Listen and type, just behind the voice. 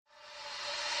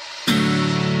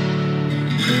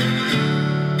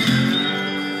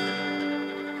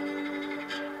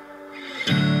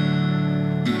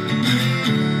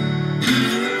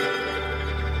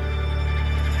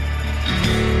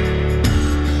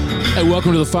Hey,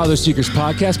 welcome to the Father Seekers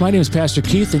podcast. My name is Pastor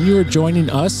Keith, and you are joining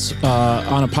us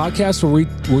on a podcast where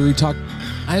we talk.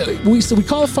 We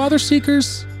call it Father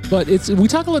Seekers, but we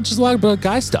talk a lot about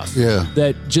guy stuff. Yeah.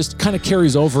 That just kind of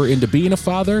carries over into being a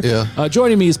father. Yeah.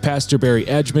 Joining me is Pastor Barry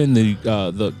Edgman,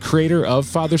 the creator of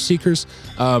Father Seekers.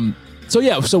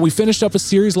 So we finished up a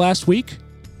series last week.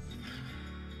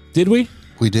 Did we?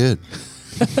 We did.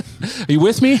 Are you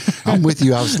with me? I'm with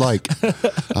you. I was like,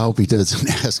 I hope he doesn't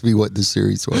ask me what the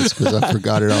series was because I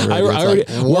forgot it already.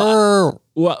 It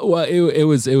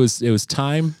was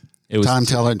time. It was time,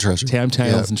 talent, and treasure. Time,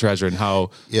 talent, and treasure, and how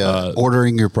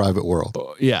ordering your private world.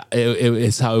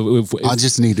 It's how I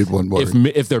just needed one word.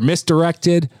 If they're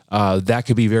misdirected, that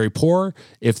could be very poor.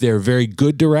 If they're very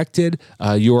good directed,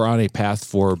 you are on a path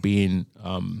for being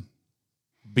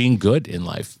good in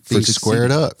life, being squared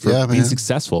up, being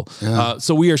successful. Yeah.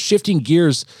 So we are shifting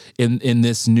gears in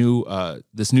this new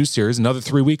series, another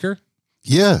 3-weeker.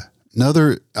 Yeah,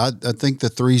 I think the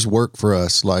threes work for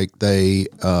us. Like they,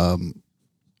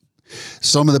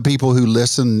 some of the people who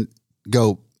listen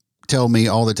tell me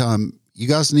all the time, you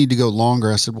guys need to go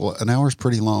longer. I said, well, an hour's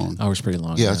pretty long.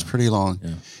 Yeah, it's pretty long.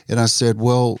 Yeah. And I said,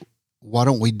 well, why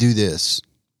don't we do this?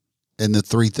 And the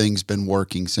three things been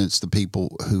working since the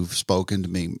people who've spoken to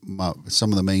me,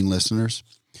 some of the main listeners.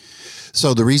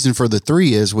 So the reason for the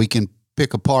three is we can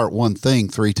pick apart one thing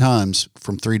 3 times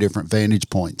from 3 different vantage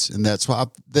points. And that's why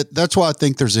I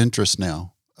think there's interest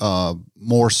now,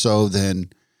 more so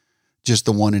than just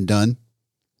the one and done.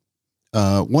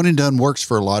 One and done works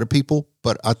for a lot of people,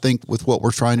 but I think with what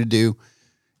we're trying to do,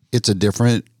 it's a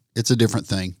different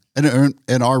thing.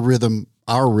 And our rhythm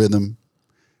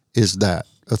is that.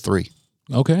 A 3.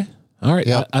 Okay. All right.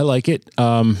 Yep. I like it.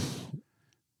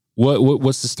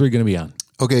 What's this 3 going to be on?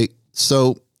 Okay.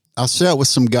 So I sat with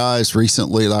some guys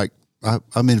recently, like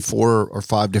I'm in 4 or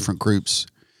 5 different groups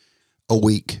a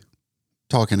week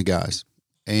talking to guys.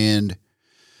 And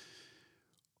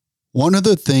one of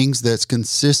the things that's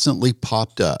consistently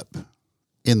popped up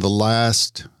in the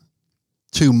last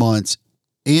 2 months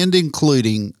and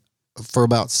including for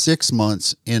about 6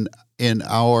 months in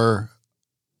our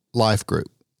life group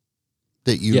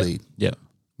that you lead. Yeah.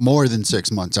 More than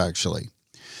 6 months, actually.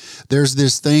 There's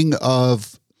this thing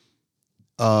of,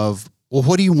 well,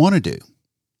 what do you want to do?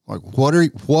 Like, what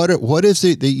is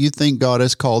it that you think God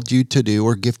has called you to do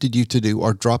or gifted you to do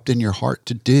or dropped in your heart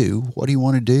to do? What do you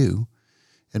want to do?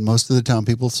 And most of the time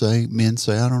men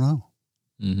say, I don't know.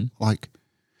 Mm-hmm.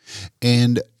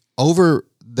 And over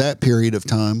that period of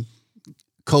time,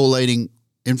 collating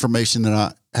information that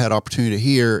I had opportunity to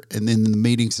hear, and then the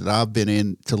meetings that I've been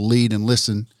in to lead and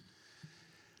listen,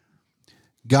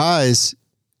 guys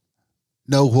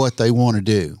know what they want to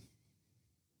do.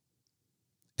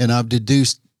 And I've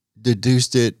deduced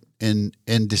it and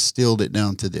distilled it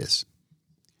down to this,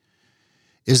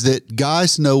 is that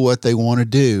guys know what they want to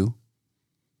do,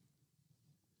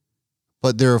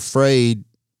 but they're afraid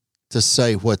to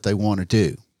say what they want to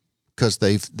do. Because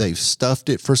they've stuffed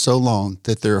it for so long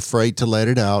that they're afraid to let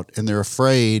it out, and they're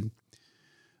afraid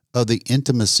of the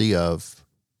intimacy of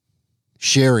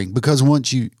sharing. Because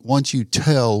once you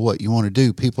tell what you want to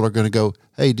do, people are going to go,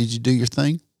 "Hey, did you do your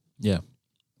thing?" Yeah.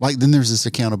 Then there's this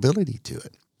accountability to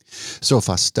it. So if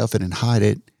I stuff it and hide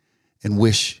it and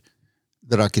wish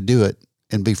that I could do it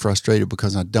and be frustrated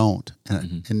because I don't,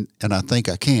 and I think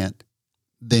I can't,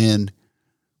 then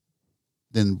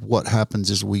what happens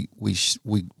is we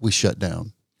shut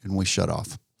down and we shut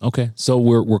off. Okay. So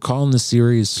we're calling this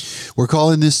series. We're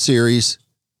calling this series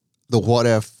the What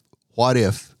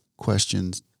If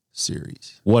questions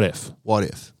series. What if? What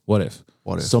if? What if?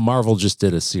 What if? So Marvel just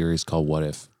did a series called What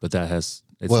If, but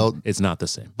it's not the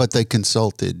same. But they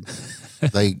consulted.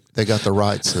 They got the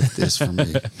rights of this for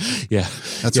me. Yeah.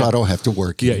 That's why I don't have to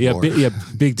work anymore.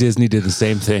 Big Disney did the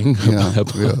same thing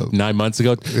 9 months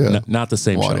ago. Yeah. Not the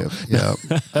same what show. If?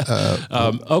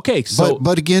 Yeah. Okay. So,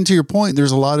 but again, to your point,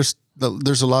 there's a lot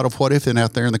of what if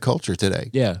out there in the culture today.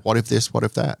 Yeah. What if this? What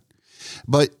if that?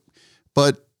 But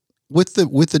with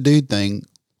the dude thing,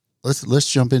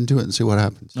 let's jump into it and see what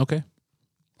happens. Okay.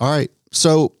 All right.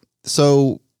 So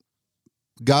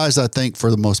guys, I think for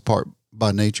the most part,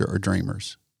 by nature, are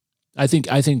dreamers. I think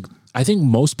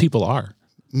most people are.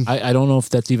 I don't know if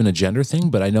that's even a gender thing,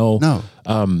 but I know. No.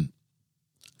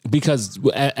 Because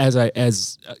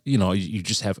as you know, you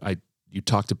just have you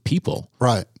talk to people,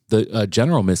 right? The a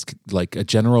general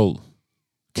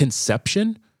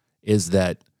conception is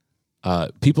that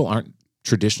people aren't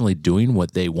traditionally doing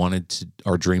what they wanted to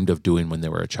or dreamed of doing when they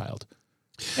were a child,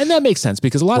 and that makes sense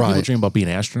because a lot of people dream about being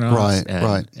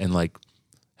astronauts, and like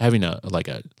having a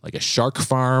shark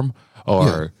farm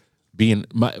or being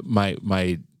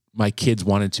my my kids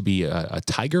wanted to be a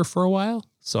tiger for a while.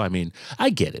 So, I mean, I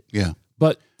get it. Yeah.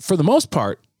 But for the most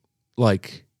part,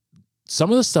 like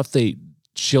some of the stuff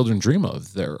children dream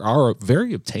of, there are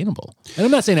very obtainable. And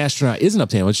I'm not saying astronaut isn't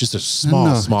obtainable. It's just a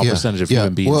small percentage of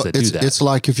human beings that do that. It's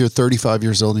like if you're 35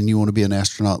 years old and you want to be an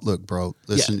astronaut, look, bro,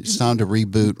 listen, it's time to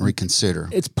reboot and reconsider.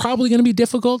 It's probably going to be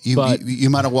difficult, but you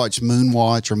might have watched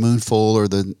Moonwatch or Moonful or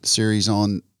the series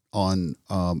on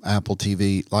Apple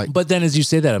TV. But then as you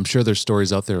say that, I'm sure there's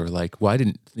stories out there where like, well, I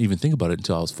didn't even think about it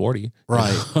until I was 40.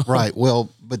 Right, right. Well,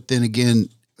 but then again,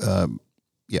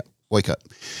 wake up.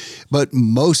 But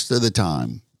most of the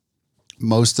time,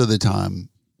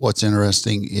 what's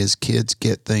interesting is kids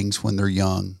get things when they're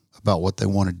young about what they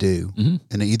want to do. Mm-hmm.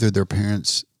 And either their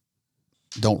parents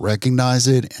don't recognize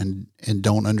it and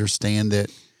don't understand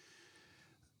that.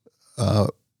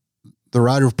 The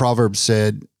writer of Proverbs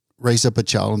said, raise up a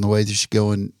child in the way they should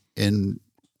go, and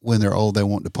when they're old, they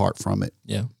won't depart from it.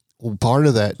 Yeah. Well, part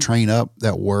of that train up,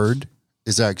 that word,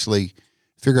 is actually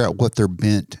figure out what they're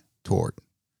bent toward.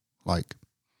 Like,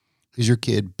 is your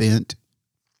kid bent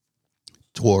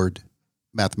toward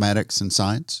mathematics and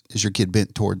science? Is your kid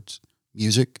bent towards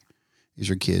music? Is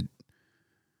your kid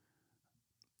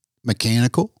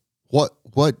mechanical? What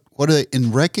are they?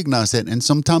 And recognize that. And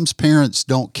sometimes parents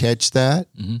don't catch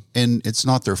that, mm-hmm. and it's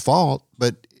not their fault,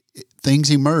 but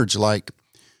things emerge like,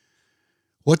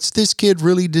 what's this kid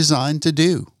really designed to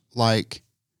do? Like,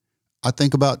 I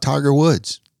think about Tiger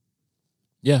Woods.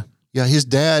 Yeah. Yeah, his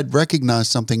dad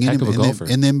recognized something in him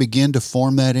and then began to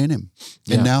form that in him.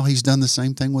 And now he's done the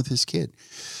same thing with his kid.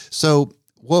 So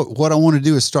what I want to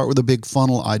do is start with a big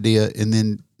funnel idea and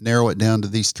then narrow it down to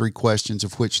these 3 questions,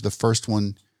 of which the first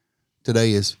one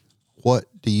today is, what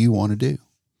do you want to do?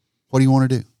 What do you want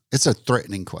to do? It's a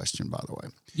threatening question, by the way.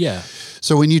 Yeah.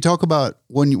 So when you talk about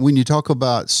when you talk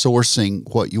about sourcing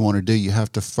what you want to do, you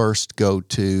have to first go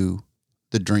to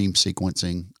the dream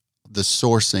sequencing, the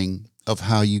sourcing of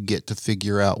how you get to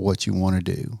figure out what you want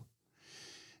to do.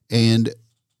 And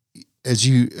as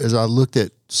I looked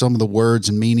at some of the words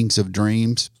and meanings of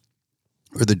dreams,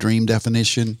 or the dream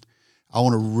definition, I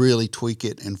want to really tweak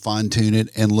it and fine tune it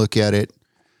and look at it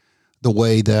the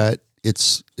way that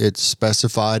it's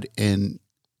specified and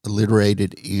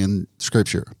alliterated in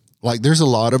Scripture. Like, there's a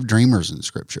lot of dreamers in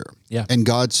Scripture. Yeah. And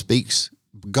God speaks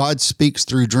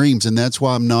through dreams. And that's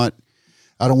why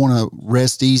I don't want to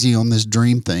rest easy on this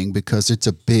dream thing, because it's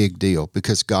a big deal,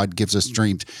 because God gives us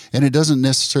dreams. And it doesn't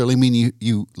necessarily mean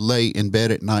you lay in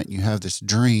bed at night and you have this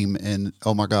dream and,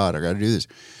 oh my God, I got to do this.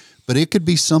 But it could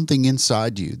be something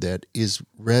inside you that is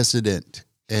resident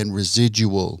and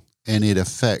residual, and it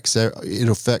affects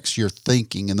your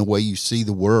thinking and the way you see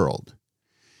the world.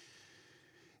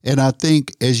 And I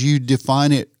think as you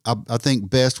define it, I think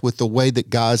best with the way that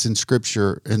guys in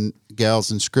Scripture and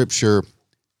gals in Scripture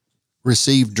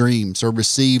received dreams or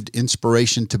received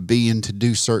inspiration to be and to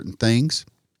do certain things.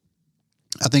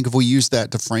 I think if we use that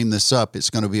to frame this up,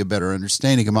 it's going to be a better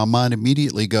understanding. And my mind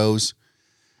immediately goes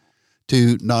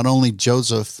to not only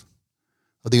Joseph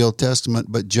of the Old Testament,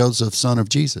 but Joseph, son of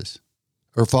Jesus,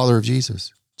 or father of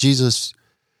Jesus. Jesus,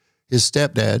 his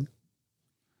stepdad,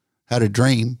 had a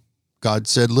dream. God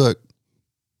said, look,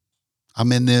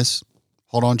 I'm in this.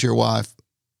 Hold on to your wife.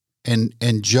 And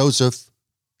Joseph,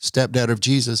 stepdad of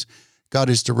Jesus, got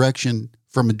his direction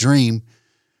from a dream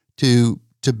to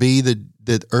be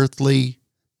the earthly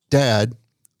dad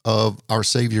of our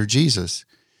Savior Jesus,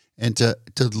 and to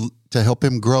help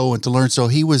him grow and to learn. So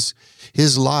his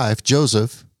life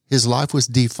was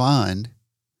defined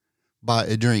by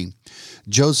a dream.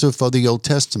 Joseph of the Old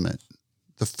Testament,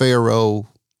 the Pharaoh,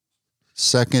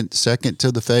 second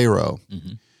to the Pharaoh.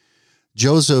 Mm-hmm.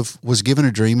 Joseph was given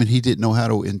a dream and he didn't know how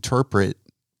to interpret.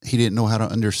 He didn't know how to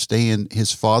understand.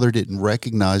 His father didn't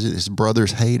recognize it. His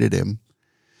brothers hated him.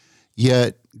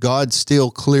 Yet God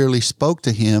still clearly spoke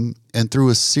to him, and through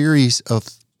a series of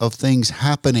things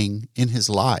happening in his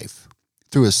life,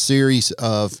 through a series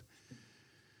of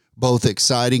both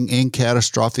exciting and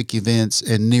catastrophic events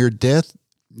and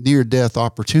near-death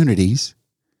opportunities,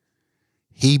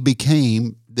 he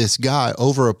became this guy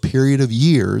over a period of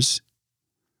years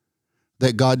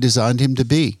that God designed him to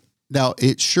be. Now,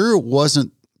 it sure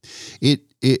wasn't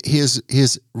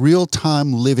his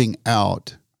real-time living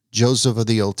out, Joseph of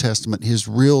the Old Testament, his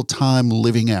real-time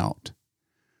living out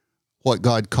what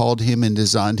God called him and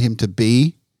designed him to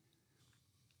be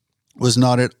was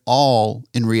not at all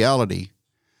in reality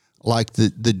like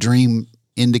the dream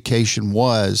indication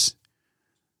was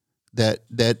that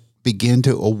began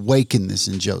to awaken this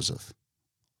in Joseph.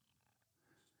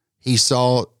 He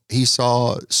saw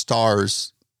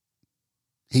stars.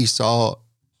 He saw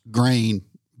grain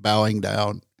bowing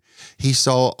down. He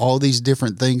saw all these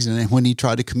different things, and when he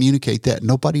tried to communicate that,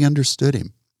 nobody understood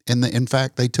him. And in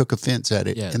fact, they took offense at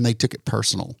it, and they took it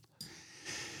personal.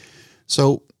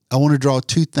 So I want to draw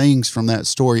two things from that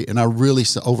story, and I really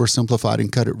oversimplified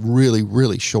and cut it really,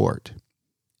 really short.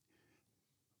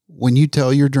 When you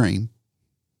tell your dream,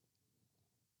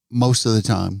 most of the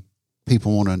time,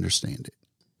 people won't understand it.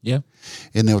 Yeah.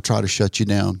 And they'll try to shut you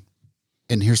down.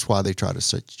 And here's why they try to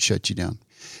shut you down.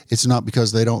 It's not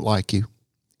because they don't like you.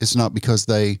 It's not because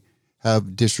they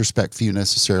have disrespect for you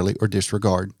necessarily or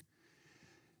disregard.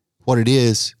 What it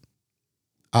is,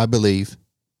 I believe,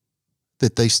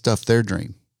 that they stuff their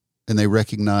dream and they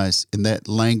recognize, and that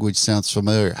language sounds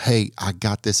familiar. Hey, I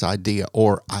got this idea,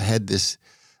 or I had this,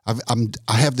 I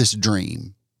have this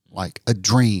dream, like a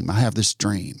dream. I have this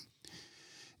dream.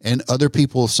 And other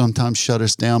people sometimes shut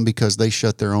us down because they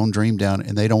shut their own dream down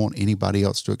and they don't want anybody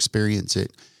else to experience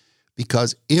it.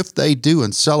 Because if they do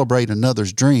and celebrate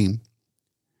another's dream,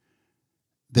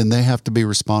 then they have to be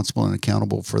responsible and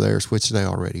accountable for theirs, which they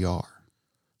already are.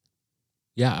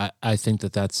 Yeah, I think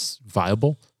that that's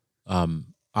viable.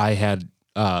 I had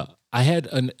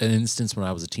an instance when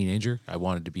I was a teenager. I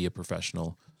wanted to be a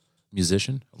professional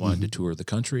musician. I wanted to tour the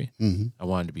country. I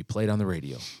wanted to be played on the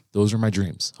radio. Those are my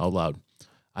dreams out loud.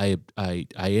 I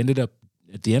ended up,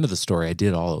 at the end of the story, I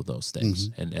did all of those things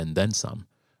and then some.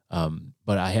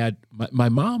 But I had, my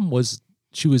mom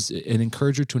she was an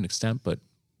encourager to an extent, but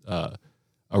a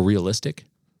realistic.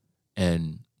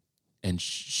 And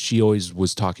she always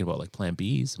was talking about like plan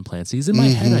Bs and plan Cs. In my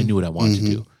head, I knew what I wanted to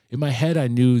do. In my head, I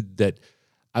knew that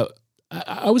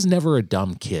I was never a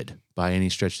dumb kid by any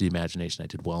stretch of the imagination. I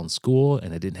did well in school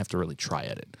and I didn't have to really try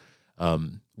at it.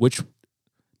 Which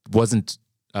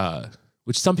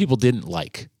some people didn't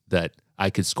like, that I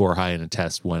could score high in a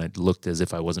test when it looked as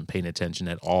if I wasn't paying attention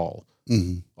at all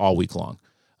week long.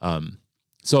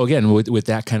 So again, with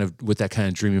that kind of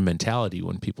dreaming mentality,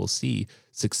 when people see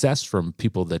success from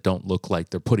people that don't look like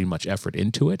they're putting much effort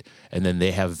into it, and then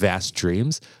they have vast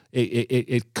dreams,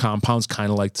 it compounds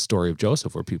kind of like the story of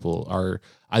Joseph, where people are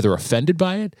either offended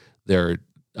by it, they're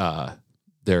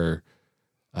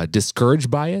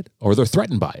discouraged by it, or they're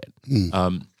threatened by it.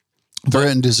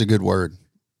 Threatened is a good word.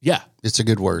 Yeah, it's a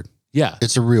good word. Yeah,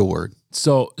 it's a real word.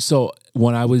 So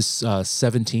when I was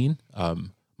 17,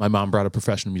 my mom brought a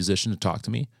professional musician to talk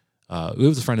to me. It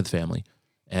was a friend of the family,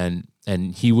 and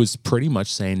he was pretty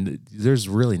much saying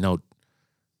that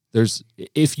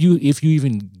if you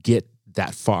even get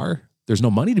that far, there's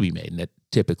no money to be made in it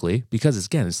typically, because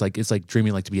it's like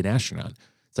dreaming like to be an astronaut.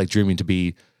 It's like dreaming to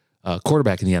be a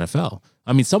quarterback in the NFL.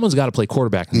 I mean, someone's got to play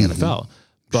quarterback in the NFL,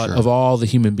 but of all the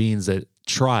human beings that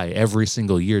try every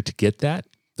single year to get that,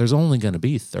 there's only going to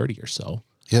be 30 or so.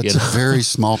 Yeah, it's a very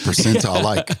small percentile. Yeah.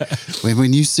 Like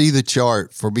when you see the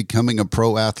chart for becoming a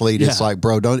pro athlete, it's like,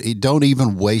 bro, don't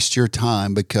even waste your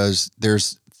time, because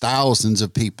there's thousands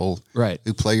of people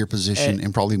who play your position,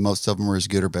 and probably most of them are as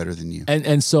good or better than you.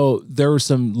 And so there was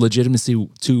some legitimacy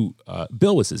to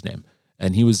Bill was his name,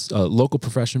 and he was a local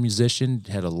professional musician,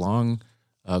 had a long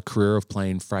career of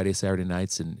playing Friday, Saturday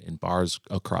nights in bars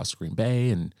across Green Bay,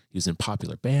 and he was in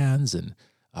popular bands. And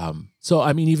so,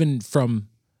 I mean, even from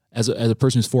as a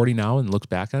person who's 40 now and looks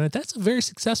back on it, that's a very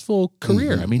successful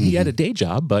career. I mean, he had a day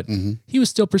job, but he was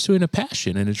still pursuing a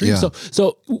passion and a dream. Yeah.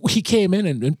 So he came in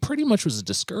and pretty much was a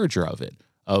discourager of it.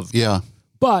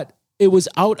 But it was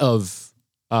out of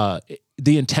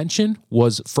the intention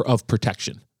was of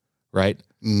protection, right?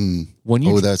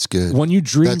 That's good. When you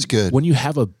dream, that's good. When you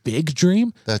have a big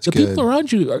dream, that's the good. People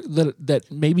around you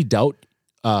that maybe don't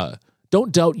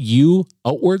doubt you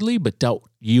outwardly, but doubt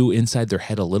you inside their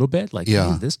head a little bit. Like,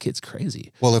 hey, this kid's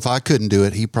crazy. Well, if I couldn't do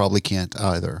it, he probably can't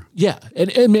either. Yeah.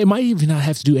 And it might even not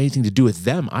have to do anything to do with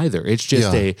them either. It's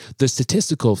just the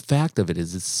statistical fact of it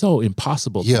is it's so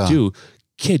impossible to do.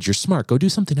 Kid, you're smart. Go do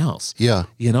something else. Yeah.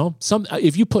 You know,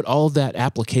 if you put all of that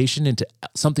application into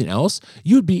something else,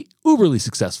 you'd be uberly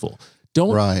successful.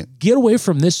 Don't get away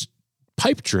from this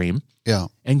pipe dream. Yeah.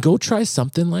 And go try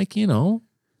something like,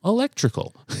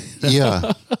 electrical.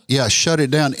 Yeah. Shut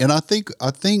it down. And I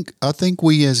think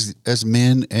we as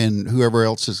men and whoever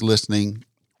else is listening,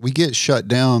 we get shut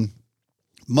down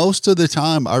most of the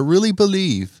time. I really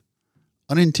believe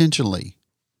unintentionally,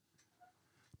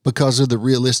 because of the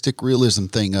realism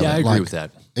thing of it. I agree with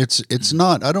that. It's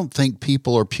not, I don't think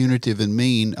people are punitive and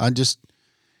mean. I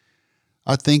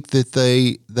think that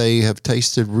they have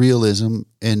tasted realism,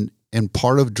 and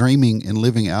part of dreaming and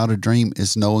living out a dream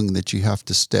is knowing that you have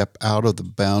to step out of the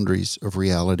boundaries of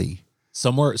reality.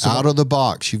 Somewhere out of the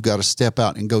box. You've got to step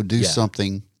out and go do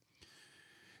something.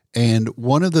 And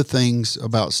one of the things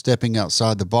about stepping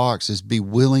outside the box is be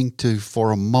willing to,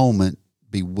 for a moment,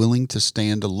 be willing to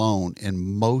stand alone, and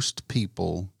most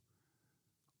people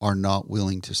are not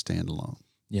willing to stand alone.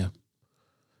 Yeah.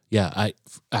 Yeah,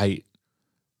 I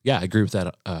agree with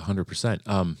that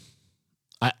 100%.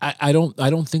 I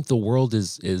don't think the world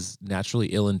is naturally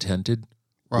ill-intended.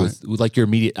 Right. With like your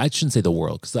immediate, I shouldn't say the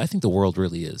world, because I think the world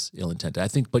really is ill-intended. I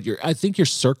think your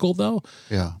circle though,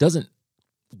 doesn't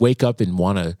wake up and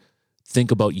want to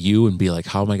think about you and be like,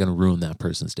 how am I going to ruin that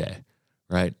person's day?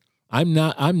 Right. I'm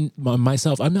not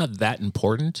that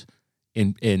important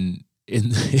in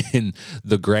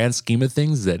the grand scheme of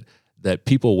things that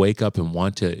people wake up and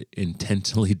want to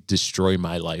intentionally destroy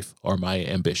my life or my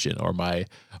ambition or my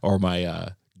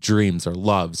dreams or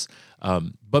loves.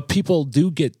 But people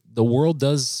do get, the world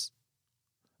does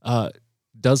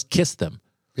kiss them.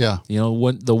 Yeah.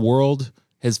 When the world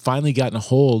has finally gotten a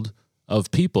hold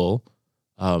of people,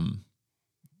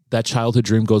 that childhood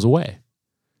dream goes away.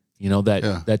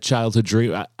 That childhood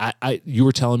dream. You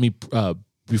were telling me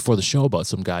before the show about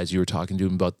some guys you were talking to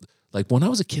about, like, when I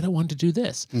was a kid, I wanted to do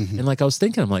this. Mm-hmm. And like, I was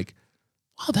thinking, I'm like,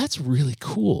 wow, that's really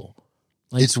cool.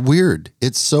 Like, it's weird.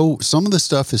 Some of the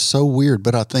stuff is so weird,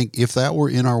 but I think if that were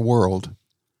in our world,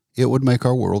 it would make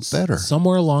our world better.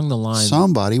 Somewhere along the line,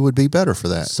 somebody would be better for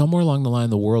that. Somewhere along the line,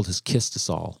 the world has kissed us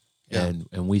all. Yeah.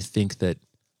 And we think that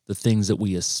the things that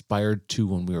we aspired to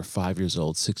when we were 5 years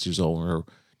old, 6 years old, we were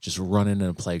just running in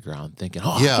a playground thinking,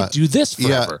 I could do this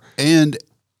forever. Yeah.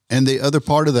 And the other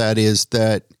part of that is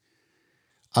that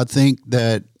I think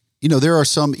that, there are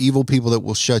some evil people that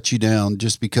will shut you down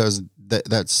just because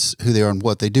that's who they are and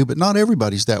what they do, but not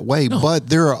everybody's that way. No. But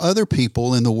there are other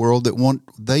people in the world that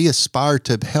they aspire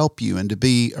to help you and to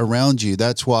be around you.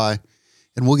 That's why,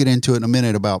 and we'll get into it in a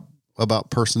minute about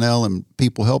personnel and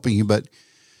people helping you. But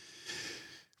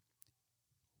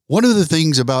one of the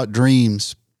things about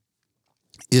dreams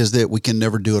is that we can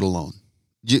never do it alone.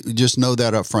 Just know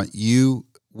that up front.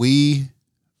 We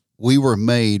were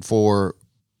made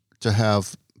to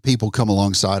have people come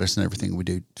alongside us in everything we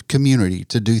do, community,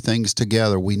 to do things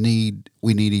together. We need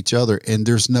each other. And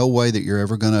there's no way that you're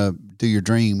ever going to do your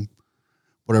dream,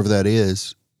 whatever that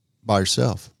is, by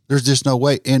yourself. There's just no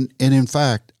way. And in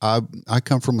fact, I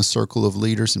come from a circle of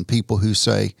leaders and people who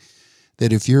say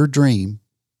that if your dream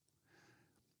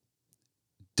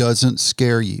doesn't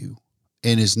scare you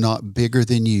and is not bigger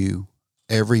than you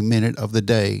every minute of the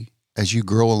day, as you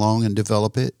grow along and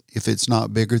develop it, if it's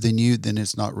not bigger than you, then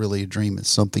it's not really a dream. It's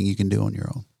something you can do on your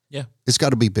own. Yeah. It's got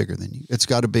to be bigger than you. It's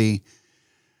got to be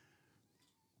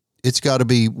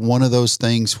one of those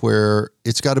things where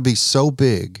it's got to be so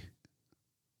big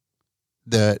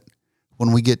that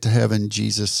when we get to heaven,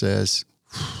 Jesus says,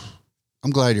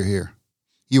 I'm glad you're here.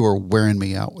 You are wearing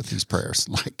me out with these prayers.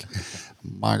 Like,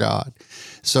 my God.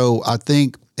 So I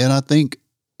think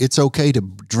it's okay to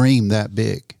dream that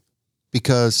big,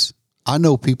 because I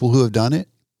know people who have done it,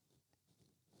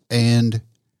 and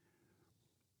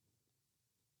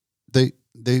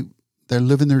they're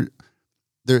living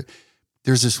their.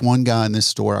 There's this one guy in this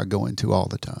store I go into all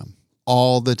the time.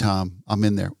 All the time I'm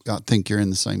in there. I think you're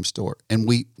in the same store, and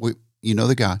we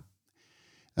the guy.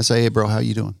 I say, hey bro, how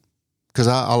you doing? Because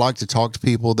I like to talk to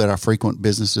people that I frequent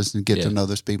businesses and get to know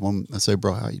those people. And I say,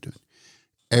 bro, how you doing?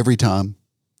 Every time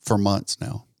for months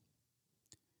now,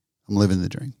 I'm living the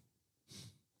dream.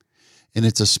 And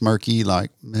it's a smirky,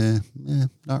 like,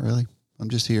 not really. I'm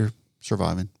just here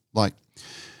surviving. Like,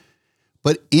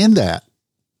 but in that,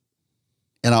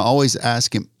 and I always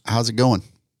ask him, how's it going?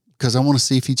 Because I want to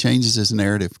see if he changes his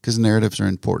narrative, because narratives are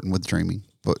important with dreaming.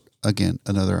 But again,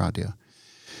 another idea.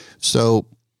 So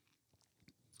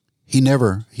he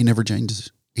never changes.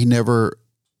 He never.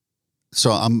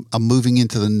 So I'm moving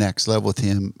into the next level with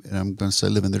him, and I'm going to say,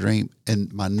 living the dream.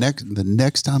 And the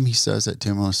next time he says that to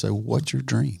him, I'm going to say, what's your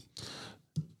dream?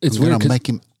 It's weird. Make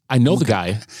him. I know the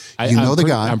guy. You know the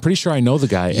guy. I'm pretty sure I know the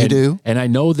guy. You do. And I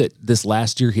know that this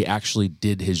last year he actually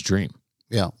did his dream.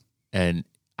 Yeah. And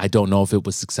I don't know if it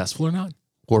was successful or not.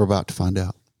 We're about to find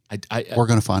out. We're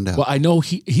going to find out. Well, I know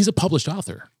he's a published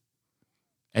author,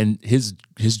 and his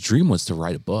dream was to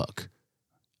write a book.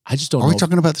 I just don't know. Are we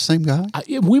talking about the same guy?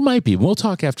 We might be. We'll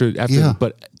talk after. Yeah.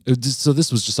 But so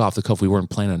this was just off the cuff. We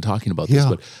weren't planning on talking about this.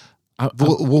 But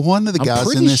well, one of the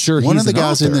guys in this, one of the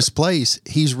guys in this place,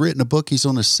 he's written a book. He's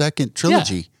on his second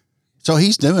trilogy. Yeah. So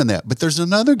he's doing that. But there's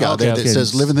another guy there that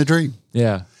says living the dream.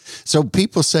 Yeah. So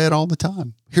people say it all the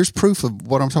time. Here's proof of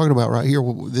what I'm talking about right here.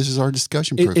 This is our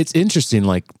discussion proof. It's interesting.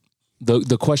 Like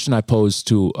the question I pose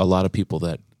to a lot of people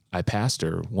that I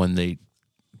pastor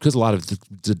because a lot of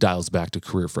it dials back to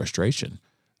career frustration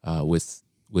with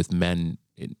men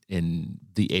in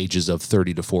the ages of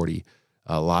 30 to 40.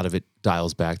 A lot of it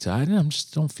dials back to I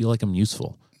just don't feel like I'm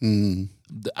useful.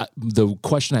 the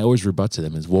question I always rebut to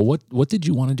them is, well, what did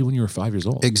you want to do when you were 5 years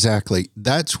old? Exactly.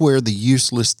 That's where the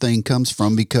useless thing comes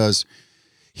from, because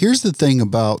here's the thing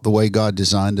about the way God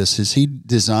designed us is he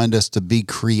designed us to be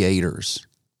creators.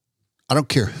 I don't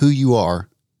care who you are.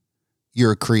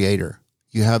 You're a creator.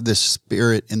 You have this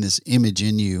spirit and this image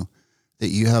in you that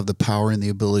you have the power and the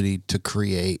ability to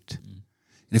create. And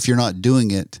if you're not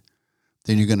doing it,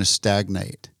 then you're going to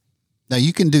stagnate. Now,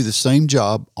 you can do the same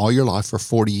job all your life for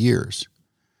 40 years,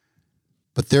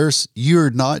 but you're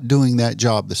not doing that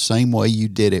job the same way you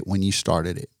did it when you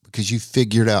started it, because you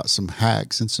figured out some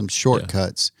hacks and some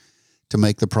shortcuts to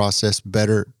make the process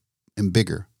better and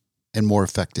bigger and more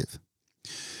effective.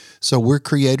 So we're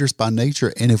creators by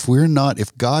nature. And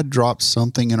if God drops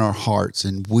something in our hearts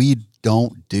and we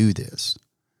don't do this,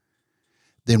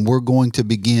 then we're going to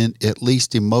begin, at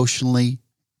least emotionally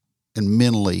and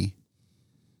mentally,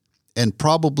 and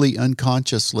probably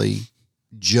unconsciously,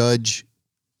 judge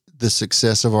the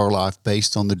success of our life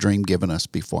based on the dream given us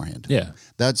beforehand. Yeah.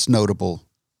 That's notable.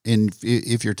 And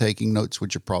if you're taking notes,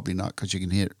 which you're probably not, because you can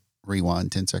hit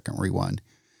rewind, 10-second rewind,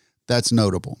 that's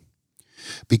notable.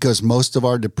 Because most of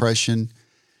our depression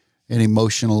and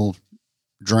emotional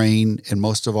drain and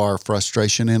most of our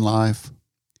frustration in life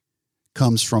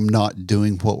comes from not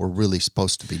doing what we're really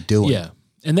supposed to be doing. Yeah.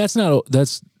 And that's a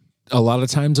lot of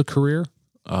times a career,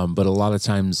 but a lot of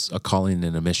times a calling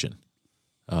and a mission.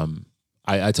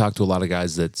 I talk to a lot of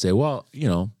guys that say, well,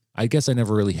 I guess I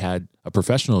never really had a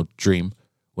professional dream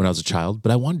when I was a child,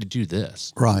 but I wanted to do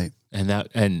this. Right.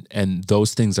 And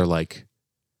those things are like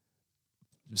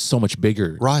so much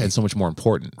bigger and so much more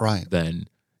important than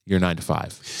your 9 to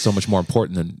 5. So much more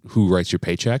important than who writes your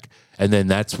paycheck. And then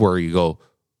that's where you go,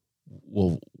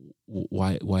 well,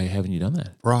 why haven't you done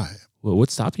that? Right. Well,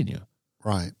 what's stopping you?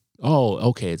 Right. Oh,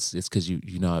 okay. It's because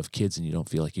you now have kids and you don't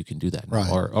feel like you can do that. Right.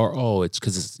 Or it's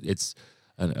because it's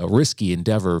a risky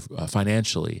endeavor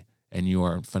financially, and you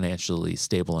aren't financially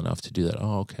stable enough to do that.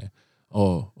 Oh, okay.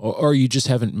 Oh, or you just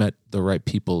haven't met the right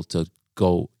people to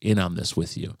go in on this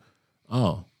with you.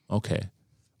 Oh, okay.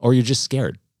 Or you're just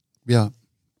scared. Yeah.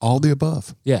 All the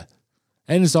above. Yeah.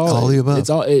 And it's all the above.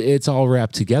 It's all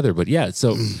wrapped together. But yeah,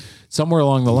 so somewhere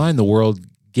along the line, the world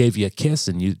gave you a kiss,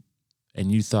 and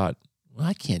you thought, well,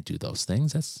 I can't do those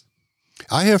things.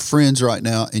 I have friends right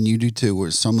now, and you do too,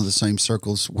 where some of the same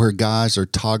circles where guys are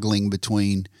toggling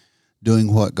between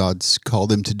doing what God's called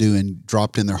them to do and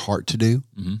dropped in their heart to do,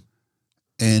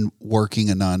 and working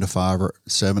a 9 to 5 or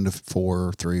 7 to 4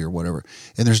 or 3 or whatever.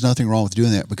 And there's nothing wrong with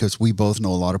doing that, because we both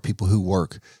know a lot of people who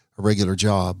work a regular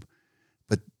job,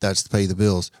 but that's to pay the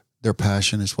bills. Their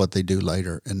passion is what they do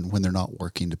later, and when they're not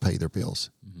working to pay their bills.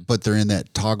 But they're in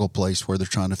that toggle place where they're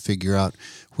trying to figure out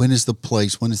when is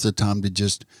the time to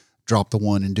just drop the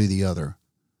one and do the other.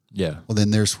 Yeah. Well,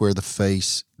 then there's where the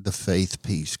faith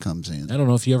piece comes in. I don't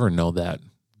know if you ever know that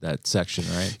section,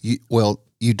 right?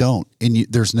 You don't. And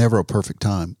there's never a perfect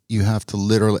time. You have to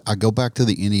literally, I go back to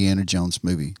the Indiana Jones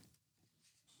movie.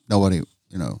 Nobody,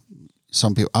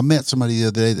 some people, I met somebody the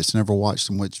other day that's never watched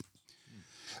them, which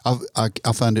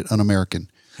I find it un-American.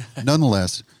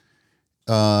 Nonetheless,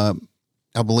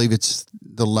 I believe it's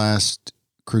the Last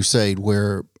Crusade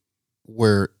where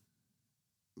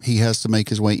he has to make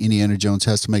his way, Indiana Jones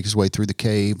has to make his way through the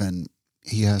cave, and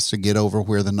he has to get over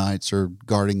where the knights are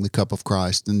guarding the cup of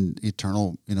Christ and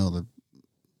eternal, the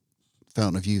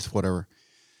fountain of youth, whatever.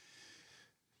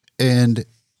 And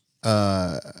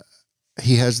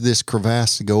he has this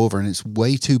crevasse to go over, and it's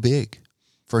way too big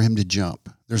for him to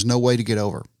jump. There's no way to get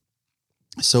over.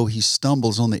 So he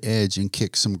stumbles on the edge and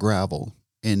kicks some gravel,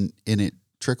 and it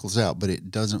trickles out, but it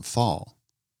doesn't fall.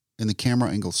 And the camera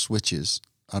angle switches.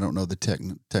 I don't know the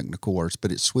technical words,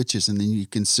 but it switches, and then you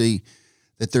can see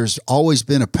that there's always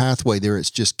been a pathway there. It's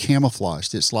just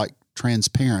camouflaged. It's like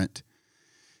transparent,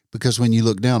 because when you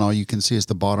look down, all you can see is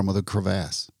the bottom of the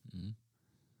crevasse. Mm-hmm.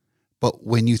 But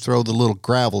when you throw the little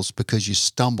gravels, because you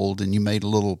stumbled and you made a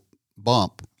little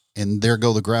bump, and there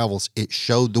go the gravels, it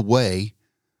showed the way,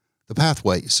 the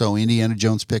pathway. So Indiana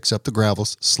Jones picks up the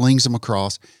gravels, slings them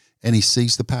across, and he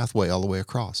sees the pathway all the way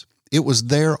across. It was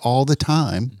there all the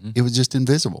time. Mm-hmm. It was just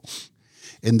invisible.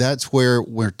 And that's where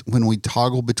when we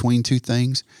toggle between two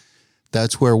things,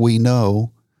 that's where we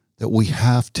know that we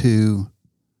have to,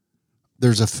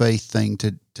 there's a faith thing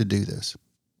to do this.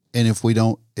 And if we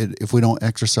don't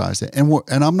exercise it,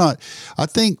 and I'm not, I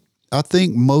think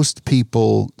most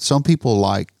people, some people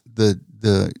like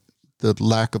the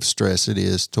lack of stress it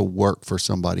is to work for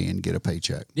somebody and get a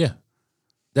paycheck. Yeah.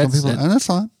 And that's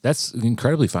fine. That's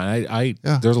incredibly fine.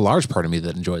 There's a large part of me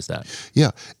that enjoys that.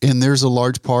 Yeah. And there's a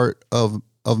large part of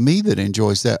me that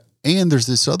enjoys that. And there's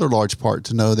this other large part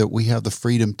to know that we have the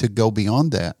freedom to go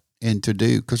beyond that and to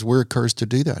do, because we're encouraged to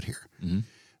do that here. Mm-hmm.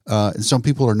 And some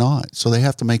people are not. So they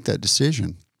have to make that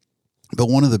decision. But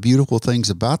one of the beautiful things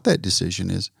about that decision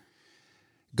is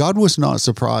God was not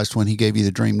surprised when he gave you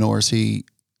the dream, nor is he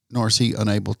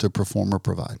unable to perform or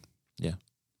provide. Yeah.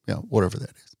 Yeah, whatever that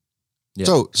is. Yeah.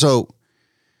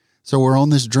 So we're on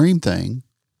this dream thing,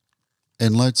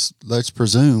 and let's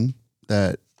presume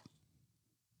that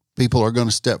people are going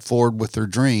to step forward with their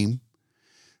dream.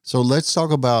 So let's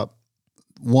talk about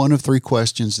one of three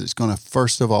questions that's going to,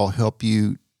 first of all, help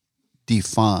you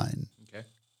define. Okay.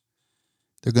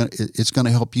 It's going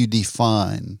to help you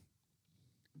define.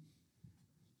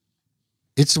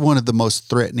 It's one of the most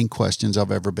threatening questions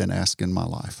I've ever been asked in my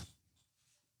life.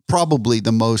 Probably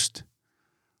the most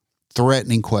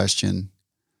threatening question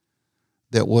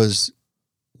that was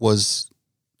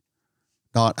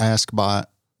not asked by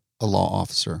a law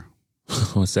officer.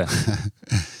 What's that?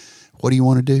 What do you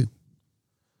want to do?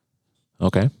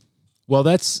 Okay. Well,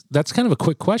 that's kind of a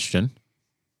quick question.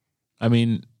 I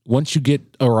mean, once you get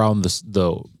around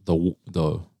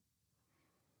the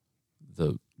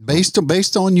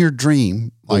based on your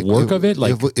dream, like work of it,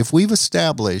 like if we've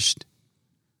established,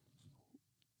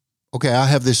 okay, I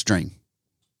have this dream.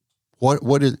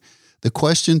 What is the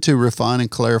question to refine and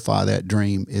clarify that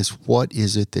dream is, what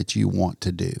is it that you want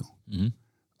to do? Mm-hmm.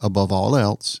 Above all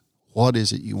else, what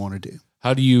is it you want to do?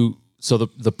 How do you, so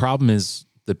the problem is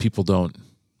that people don't,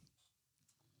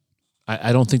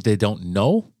 I don't think they don't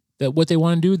know that what they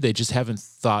want to do. They just haven't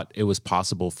thought it was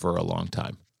possible for a long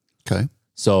time. Okay.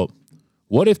 So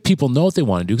what if people know what they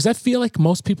want to do? Because I feel like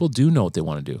most people do know what they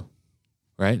want to do,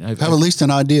 right? Have at least an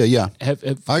idea. Yeah.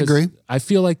 I agree. I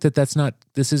feel like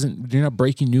you're not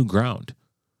breaking new ground,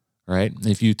 right?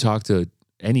 If you talk to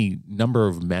any number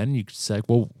of men, you could say,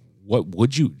 well, what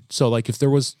would you, so like if there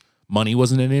was, money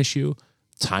wasn't an issue,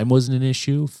 time wasn't an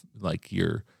issue, like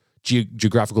your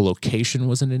geographical location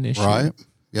wasn't an issue. Right.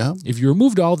 Yeah. If you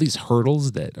removed all these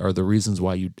hurdles that are the reasons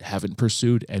why you haven't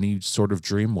pursued any sort of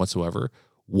dream whatsoever,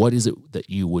 what is it that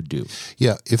you would do?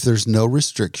 Yeah. If there's no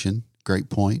restriction, great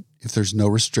point. If there's no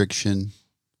restriction,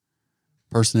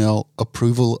 personnel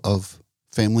approval of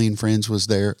family and friends was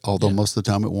there, although most of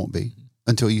the time it won't be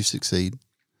until you succeed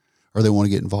or they want to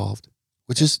get involved,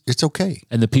 which is, it's okay.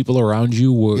 And the people around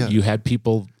you were, you had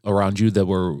people around you that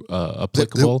were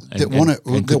applicable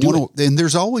and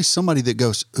there's always somebody that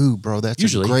goes, ooh, bro, that's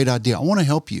usually a great idea. I want to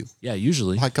help you. Yeah.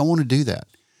 Usually. Like, I want to do that.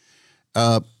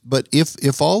 But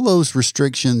if all those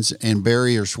restrictions and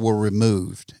barriers were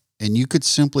removed, and you could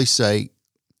simply say,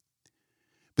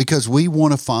 because we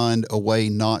want to find a way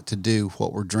not to do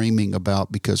what we're dreaming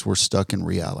about because we're stuck in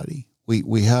reality.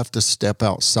 We have to step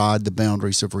outside the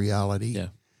boundaries of reality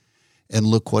and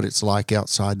look what it's like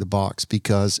outside the box,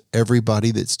 because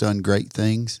everybody that's done great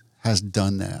things has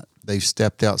done that. They've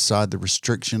stepped outside the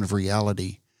restriction of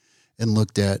reality and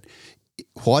looked at,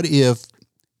 what if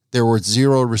there were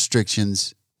zero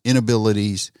restrictions,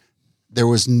 inabilities, there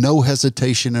was no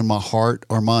hesitation in my heart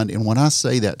or mind. And when I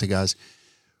say that to guys,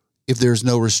 if there's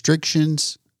no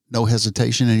restrictions, no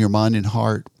hesitation in your mind and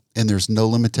heart, and there's no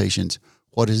limitations,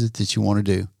 what is it that you want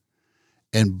to do?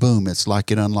 And boom, it's like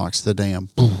it unlocks the dam.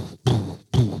 Boom, boom,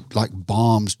 boom, like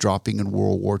bombs dropping in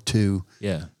World War II.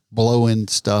 Yeah. Blowing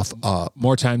stuff up.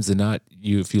 More times than not,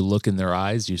 if you look in their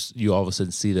eyes, you all of a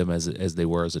sudden see them as they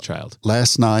were as a child.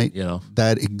 Last night,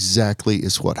 that exactly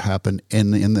is what happened.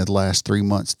 And in the last 3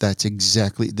 months, that's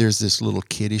exactly, there's this little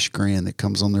kiddish grin that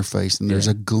comes on their face, and there's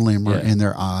a glimmer in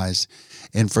their eyes.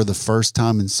 And for the first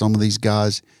time in some of these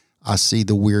guys, I see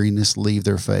the weariness leave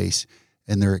their face,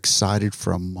 and they're excited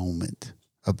for a moment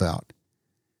about.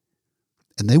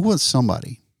 And they want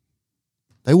somebody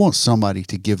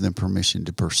to give them permission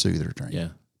to pursue their dream. Yeah.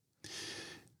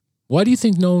 Why do you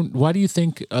think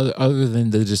other than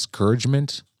the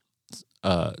discouragement,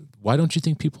 why don't you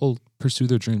think people pursue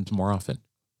their dreams more often?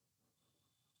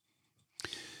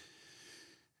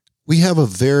 We have a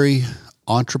very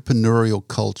entrepreneurial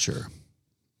culture.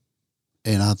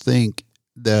 And I think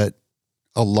that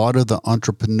a lot of the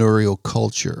entrepreneurial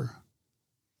culture,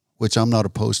 which I'm not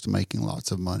opposed to making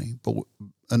lots of money, but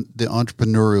the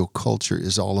entrepreneurial culture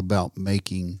is all about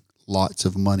making lots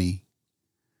of money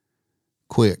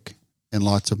quick and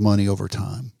lots of money over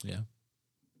time. Yeah.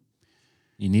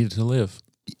 You need it to live.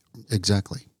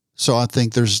 Exactly. So I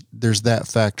think there's that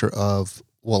factor of,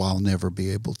 well, I'll never be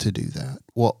able to do that.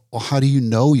 Well, how do you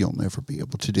know you'll never be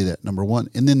able to do that? Number one.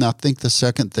 And then I think the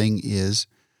second thing is,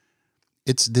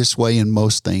 it's this way in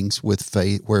most things with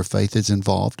faith, where faith is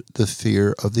involved, the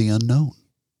fear of the unknown.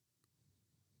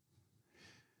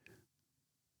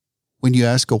 when you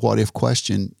ask a what if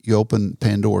question, you open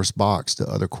Pandora's box to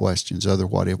other questions, other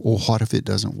what if. Well, what if it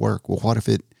doesn't work? Well, what if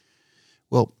it?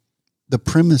 Well, the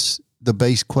premise, the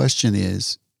base question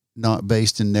is not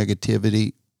based in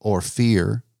negativity or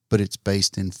fear, but it's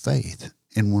based in faith.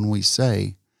 And when we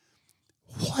say,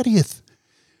 what if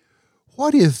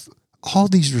all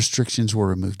these restrictions were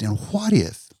removed? And what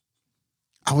if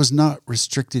I was not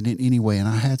restricted in any way and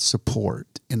I had support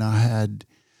and I had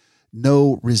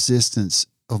no resistance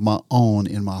of my own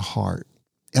in my heart,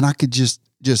 and I could just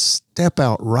step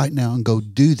out right now and go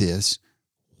do this?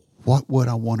 What would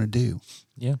I want to do?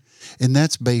 Yeah. And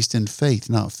that's based in faith,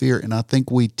 not fear. And I think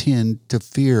we tend to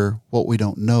fear what we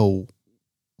don't know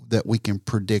that we can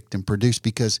predict and produce,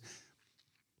 because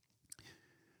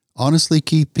honestly,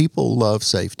 Keith, people love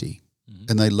safety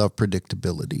and they love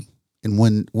predictability. And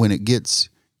when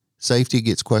safety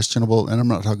gets questionable, and I'm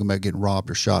not talking about getting robbed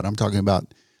or shot, I'm talking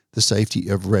about the safety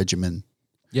of regimen.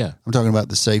 Yeah. I'm talking about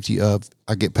the safety of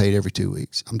I get paid every 2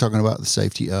 weeks. I'm talking about the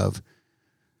safety of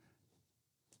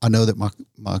I know that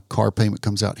my car payment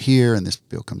comes out here and this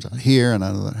bill comes out here, and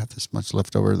I know that I have this much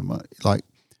left over the money. Like,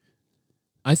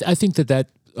 I think that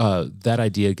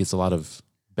idea gets a lot of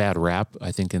bad rap.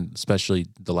 I think, especially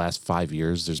the last 5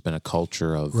 years, there's been a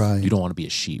culture of you don't want to be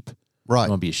a sheep. Right. You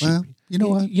don't want to be a sheep. Well, you know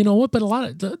what? You know what? But a lot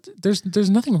of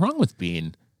there's nothing wrong with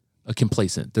being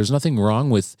complacent. There's nothing wrong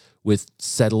with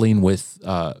settling with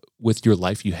your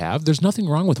life you have. There's nothing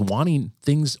wrong with wanting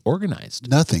things organized.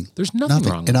 Nothing. There's nothing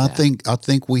wrong with that. And I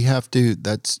think we have to.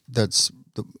 That's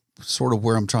the sort of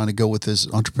where I'm trying to go with this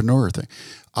entrepreneur thing.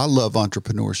 I love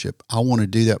entrepreneurship. I want to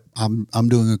do that. I'm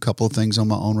doing a couple of things on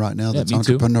my own right now that's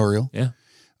entrepreneurial. Too. Yeah.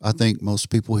 I think most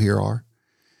people here are.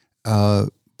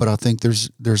 But I think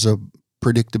there's a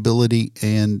predictability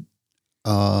and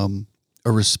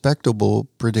a respectable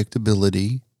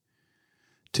predictability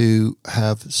to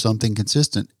have something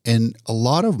consistent. And a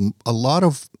lot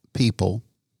of people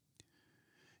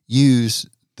use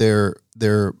their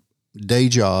day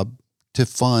job to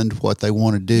fund what they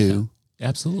want to do. Yeah,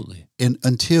 absolutely. And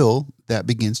until that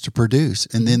begins to produce,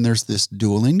 and then there's this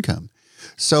dual income.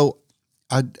 So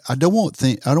I don't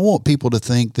want people to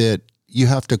think that you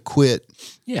have to quit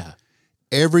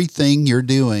everything you're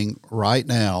doing right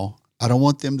now. I don't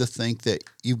want them to think that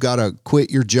you've got to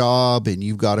quit your job and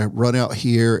you've got to run out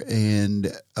here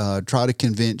and try to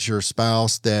convince your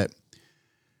spouse that,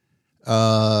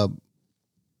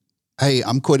 hey,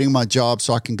 I'm quitting my job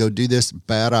so I can go do this.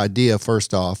 Bad idea,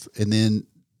 first off. And then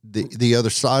the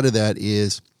other side of that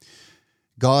is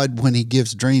God, when he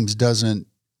gives dreams, doesn't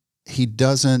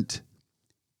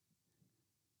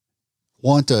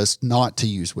want us not to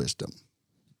use wisdom.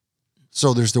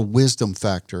 So there's the wisdom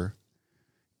factor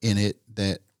in it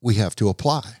that we have to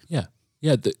apply. Yeah.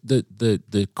 Yeah.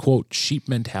 The quote sheep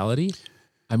mentality.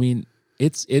 I mean,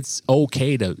 it's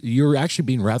okay you're actually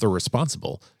being rather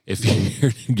responsible if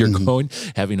you're going,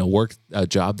 having a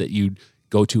job that you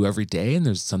go to every day, and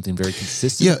there's something very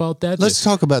consistent about that. Let's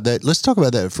talk about that. Let's talk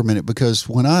about that for a minute, because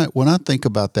when I think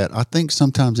about that, I think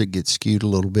sometimes it gets skewed a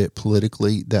little bit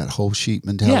politically, that whole sheep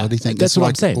mentality thing. That's what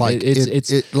I'm saying. Like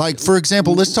like, for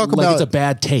example, let's talk about it's a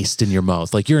bad taste in your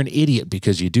mouth. Like, you're an idiot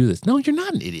because you do this. No, you're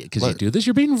not an idiot because you do this.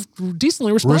 You're being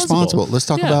decently responsible. Let's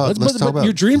talk about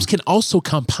your dreams can also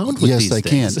compound with these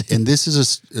things. Yes, they can. And this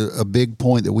is a big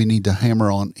point that we need to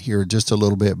hammer on here just a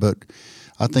little bit. But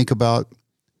I think about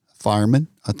firemen,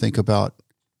 I think about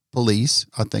police,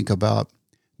 I think about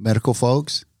medical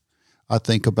folks, I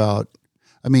think about,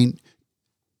 you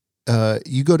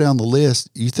go down the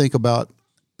list, you think about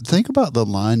the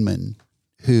linemen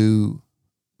who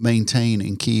maintain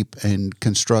and keep and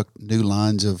construct new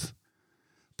lines of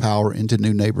power into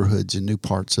new neighborhoods and new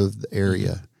parts of the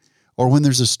area. Or when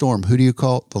there's a storm, who do you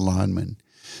call? The linemen.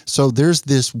 So there's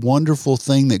this wonderful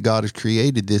thing that God has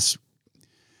created, this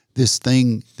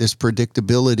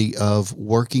predictability of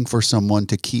working for someone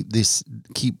to keep this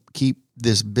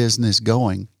business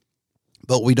going.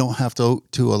 But we don't have to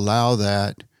allow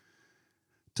that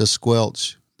to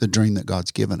squelch the dream that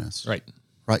God's given us. Right.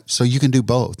 Right. So you can do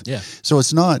both. Yeah. So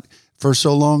it's not, for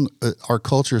so long, our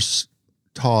culture's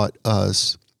taught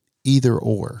us either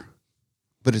or,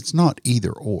 but it's not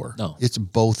either or. No. It's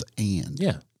both and.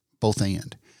 Yeah. Both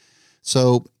and.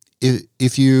 So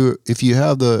if you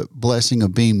have the blessing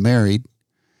of being married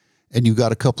and you've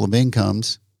got a couple of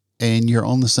incomes and you're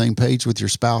on the same page with your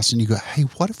spouse and you go, hey,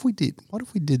 what if we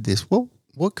did this? Well,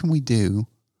 what can we do?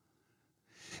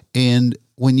 And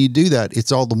when you do that,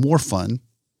 it's all the more fun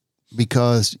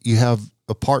because you have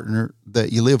a partner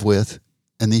that you live with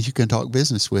and that you can talk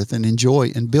business with and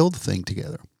enjoy and build the thing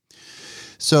together.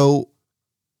 So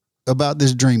about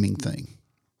this dreaming thing,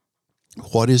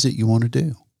 what is it you want to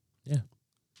do? Yeah.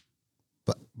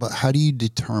 how do you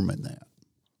determine that?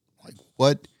 Like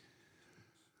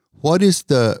what is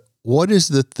the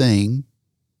thing?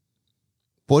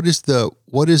 What is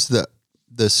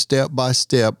the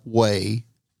step-by-step way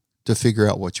to figure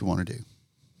out what you want to do?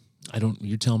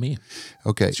 You tell me.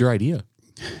 Okay. It's your idea.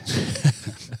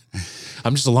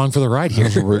 I'm just along for the ride here.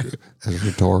 That's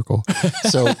rhetorical.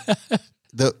 So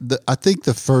I think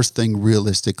the first thing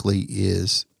realistically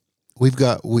is we've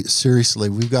got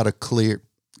to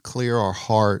clear our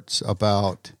hearts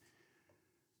about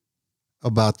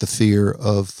the fear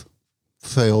of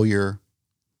failure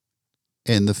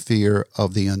and the fear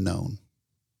of the unknown.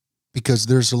 Because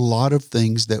there's a lot of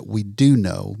things that we do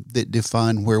know that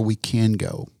define where we can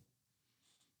go.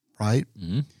 Right?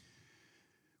 Mm-hmm.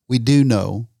 We do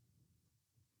know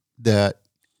that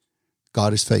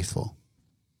God is faithful.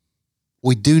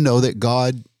 We do know that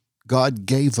God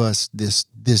gave us this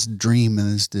dream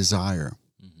and this desire.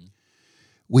 Mm-hmm.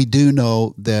 We do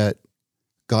know that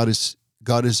God is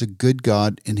a good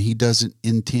God, and He doesn't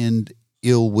intend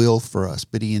ill will for us,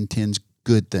 but He intends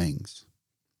good things.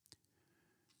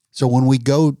 So when we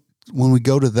go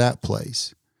to that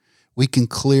place, we can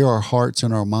clear our hearts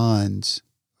and our minds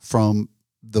from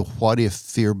the what if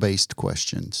fear-based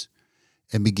questions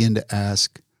and begin to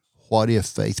ask what if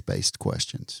faith-based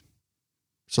questions.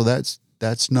 So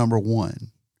that's number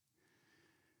one.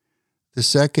 The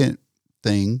second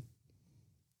thing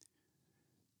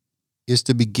is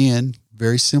to begin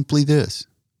very simply to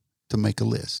make a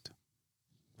list.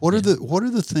 What are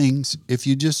the things if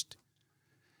you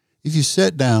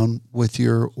sat down with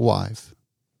your wife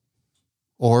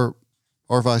or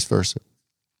vice versa,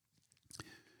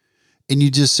 and you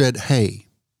just said, hey,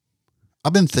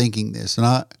 I've been thinking this, and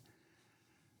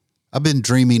I've been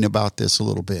dreaming about this a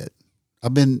little bit.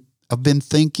 I've been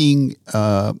thinking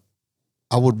I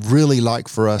would really like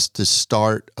for us to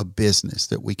start a business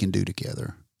that we can do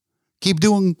together. Keep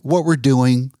doing what we're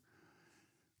doing.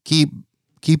 Keep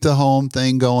the home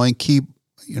thing going. Keep,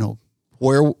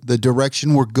 where the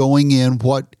direction we're going in,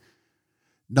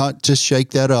 not just shake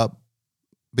that up.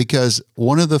 Because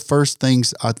one of the first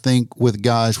things I think with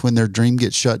guys when their dream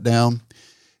gets shut down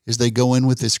is they go in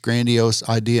with this grandiose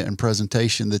idea and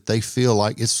presentation that they feel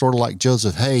like it's sort of like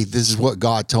Joseph. Hey, this is what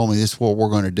God told me. This is what we're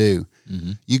going to do.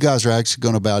 Mm-hmm. You guys are actually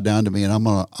going to bow down to me, and I'm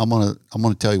going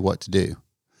to tell you what to do.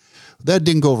 That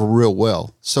didn't go over real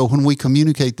well. So when we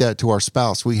communicate that to our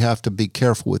spouse, we have to be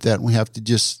careful with that. And we have to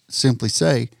just simply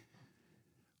say,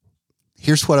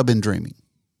 here's what I've been dreaming.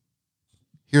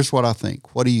 Here's what I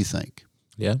think. What do you think?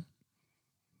 Yeah.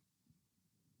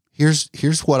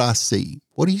 Here's what I see.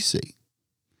 What do you see?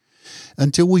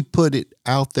 Until we put it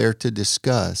out there to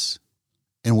discuss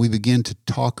and we begin to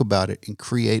talk about it and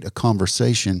create a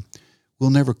conversation, we'll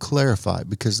never clarify it,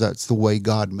 because that's the way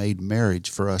God made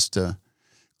marriage, for us to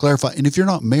clarify. And if you're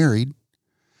not married,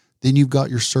 then you've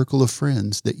got your circle of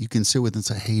friends that you can sit with and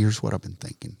say, hey, here's what I've been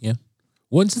thinking. Yeah.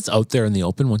 Once it's out there in the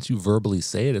open, once you verbally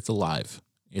say it, it's alive.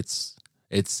 It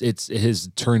has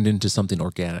turned into something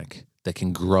organic that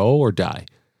can grow or die.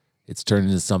 It's turned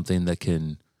into something that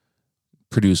can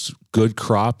produce good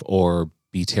crop or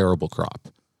be terrible crop.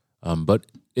 But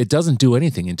it doesn't do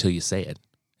anything until you say it,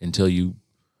 until you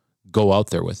go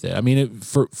out there with it. I mean,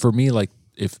 for me, like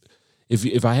if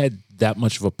I had that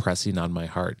much of a pressing on my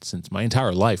heart since my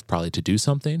entire life probably to do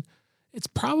something, it's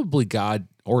probably God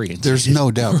oriented. There's no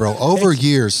doubt, bro. Over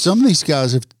years, some of these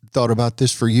guys have thought about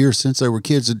this for years since they were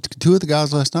kids. Two of the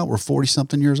guys last night were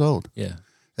 40-something years old. Yeah.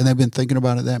 And they've been thinking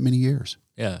about it that many years.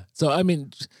 Yeah. So, I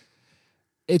mean,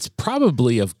 it's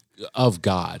probably of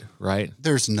God, right?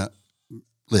 There's no...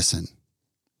 Listen,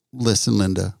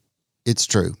 Linda. It's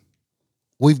true.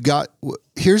 We've got...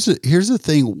 Here's the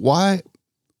thing. Why...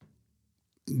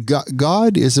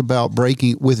 God is about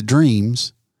breaking... With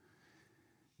dreams,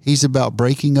 He's about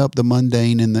breaking up the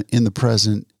mundane in the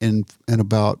present and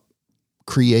about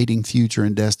creating future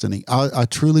and destiny. I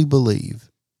truly believe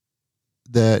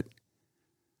that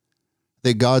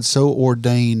God so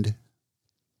ordained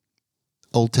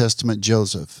Old Testament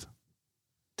Joseph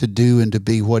to do and to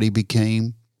be what he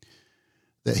became,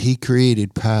 that he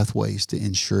created pathways to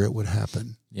ensure it would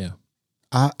happen. Yeah.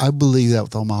 I believe that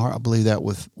with all my heart. I believe that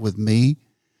with me,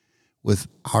 with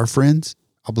our friends.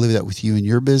 I believe that with you and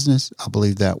your business. I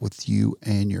believe that with you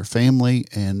and your family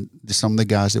and some of the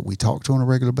guys that we talk to on a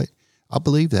regular basis. I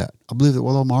believe that. I believe that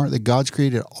with all my heart, that God's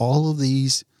created all of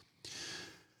these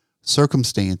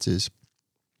circumstances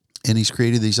and He's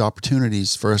created these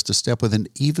opportunities for us to step with. And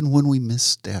even when we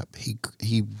misstep, He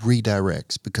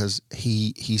redirects, because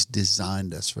He's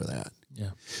designed us for that.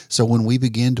 Yeah. So when we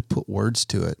begin to put words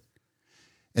to it,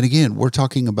 and again, we're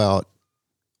talking about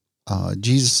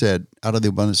Jesus said, out of the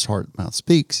abundance of the heart, the mouth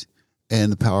speaks,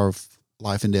 and the power of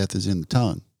life and death is in the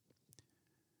tongue.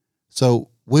 So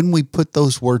when we put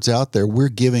those words out there, we're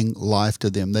giving life to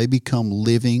them. They become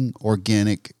living,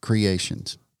 organic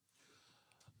creations.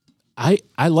 I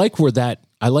think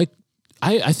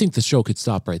the show could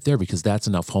stop right there, because that's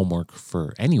enough homework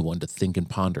for anyone to think and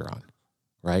ponder on,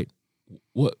 right?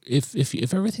 What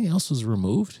if everything else was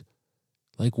removed?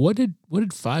 Like, what did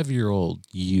 5-year-old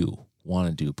you want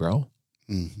to do, bro?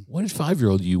 Mm-hmm. What did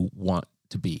 5-year-old you want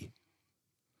to be?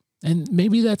 And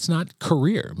maybe that's not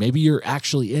career. Maybe you're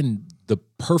actually in the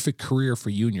perfect career for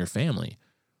you and your family.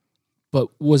 But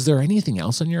was there anything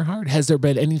else on your heart? Has there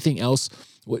been anything else?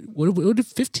 What did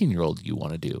 15-year-old you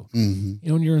want to do? Mm-hmm. You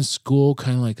know, when you're in school,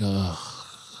 kind of like, I'm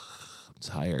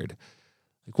tired.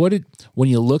 Like, when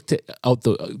you looked out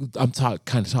I'm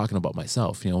kind of talking about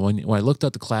myself. You know, when I looked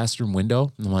out the classroom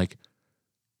window, and I'm like,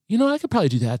 you know, I could probably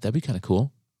do that. That'd be kind of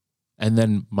cool. And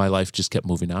then my life just kept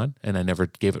moving on, and I never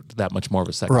gave it that much more of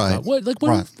a second thought. What a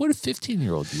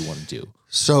 15-year-old you want to do?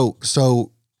 So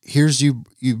here's you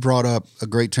brought up a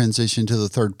great transition to the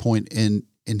third point, and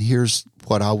here's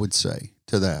what I would say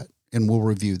to that, and we'll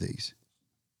review these.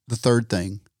 The third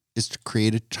thing is to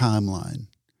create a timeline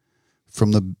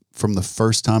from the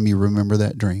first time you remember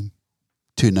that dream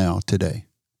to now, today,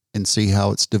 and see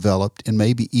how it's developed, and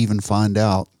maybe even find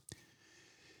out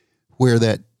where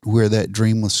that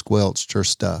dream was squelched or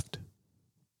stuffed,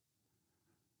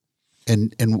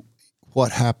 and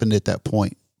what happened at that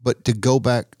point. But to go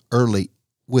back early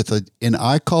and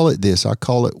I call it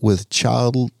with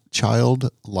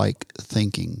childlike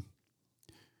thinking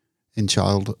and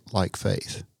childlike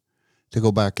faith, to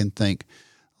go back and think,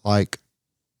 like,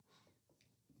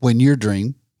 when your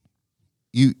dream,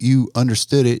 you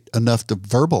understood it enough to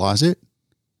verbalize it.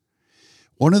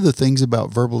 One of the things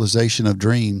about verbalization of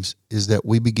dreams is that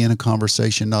we begin a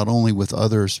conversation not only with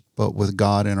others, but with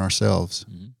God and ourselves,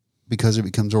 because it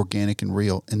becomes organic and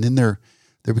real. And then there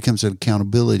becomes an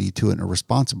accountability to it and a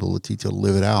responsibility to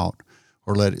live it out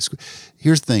or let it.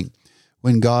 Here's the thing.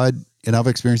 When God, and I've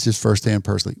experienced this firsthand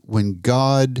personally, when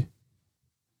God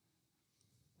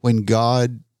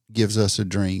gives us a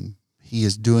dream, He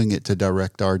is doing it to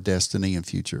direct our destiny and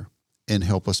future and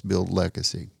help us build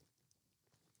legacy.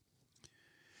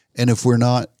 And if we're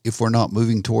not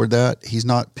moving toward that, He's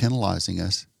not penalizing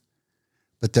us,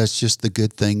 but that's just the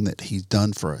good thing that He's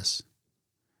done for us.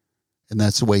 And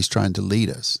that's the way He's trying to lead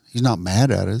us. He's not mad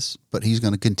at us, but He's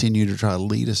going to continue to try to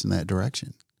lead us in that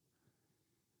direction.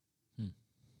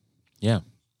 Yeah.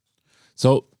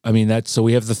 So, I mean, so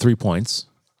we have the 3 points.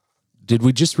 Did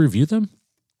we just review them?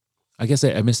 I guess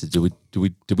I missed it.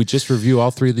 Did we just review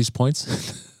all 3 of these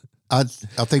points? I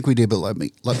think we did, but let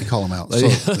me call them out.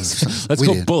 Let's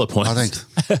go bullet points.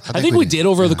 I think we did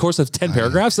over the course of 10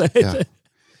 paragraphs.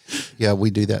 Yeah,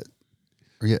 we do that.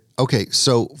 Okay,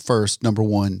 so first, number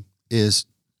 1 is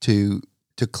to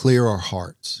clear our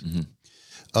hearts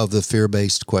of the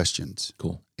fear-based questions.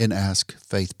 Cool. And ask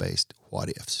faith-based what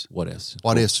ifs. What ifs?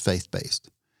 What ifs faith-based.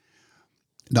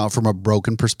 Not from a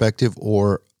broken perspective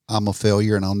or I'm a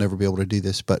failure and I'll never be able to do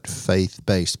this, but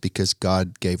faith-based, because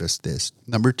God gave us this.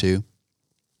 Number 2,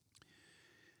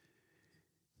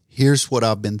 here's what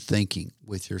I've been thinking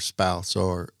with your spouse,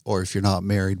 or if you're not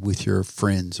married, with your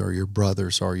friends or your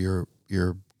brothers or your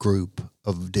group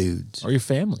of dudes. Or your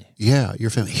family. Yeah, your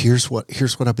family. Here's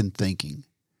what I've been thinking.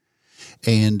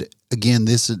 And again,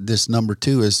 this number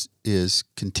 2 is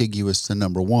contiguous to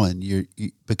number 1.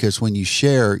 Because when you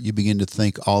share, you begin to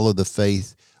think all of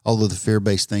the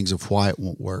fear-based things of why it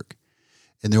won't work.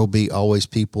 And there will be always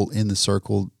people in the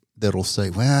circle that'll say,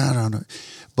 well, I don't know.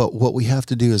 But what we have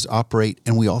to do is operate,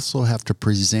 and we also have to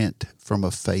present from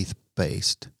a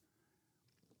faith-based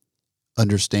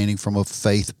understanding, from a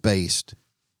faith-based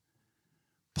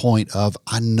point of,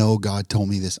 I know God told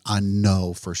me this. I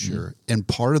know for sure. And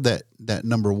part of that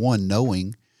number 1,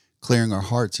 knowing, clearing our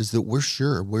hearts, is that we're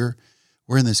sure we're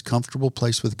in this comfortable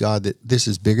place with God that this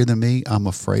is bigger than me. I'm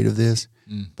afraid of this,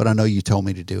 but I know you told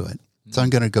me to do it. So I'm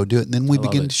going to go do it. And then we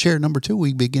begin to share. Number 2,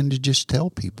 we begin to just tell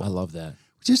people. I love that.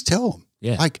 Just tell them.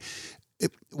 Yeah. Like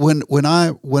when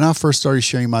I first started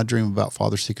sharing my dream about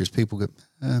Father Seekers, people go,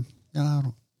 I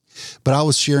don't. But I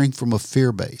was sharing from a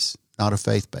fear base, not a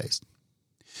faith base.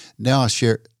 Now I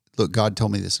share, look, God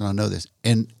told me this and I know this.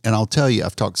 And I'll tell you,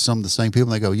 I've talked to some of the same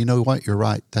people and they go, you know what? You're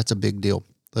right. That's a big deal.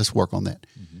 Let's work on that.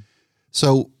 Mm-hmm.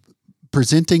 So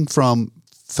presenting from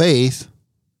faith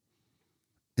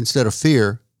instead of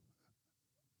fear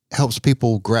helps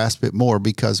people grasp it more,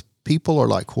 because people are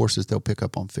like horses. They'll pick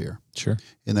up on fear. Sure.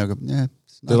 And they'll go,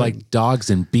 they're like dogs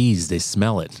and bees. They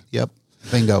smell it. Yep.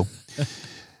 Bingo.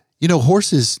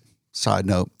 Horses, Side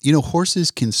note,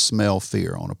 horses can smell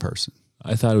fear on a person.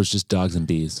 I thought it was just dogs and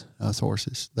bees. That's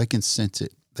horses. They can sense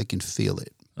it. They can feel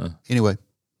it. Anyway,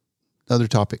 another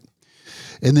topic.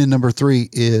 And then number 3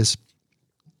 is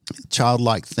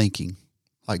childlike thinking.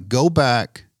 Like, go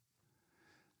back,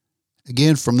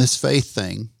 again, from this faith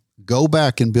thing, go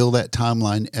back and build that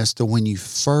timeline as to when you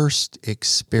first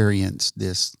experienced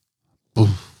this.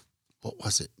 What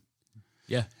was it?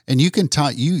 Yeah. And you can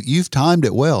you've timed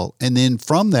it well. And then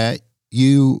from that,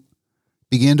 you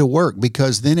begin to work,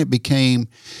 because then it became,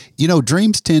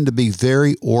 dreams tend to be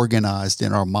very organized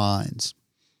in our minds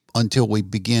until we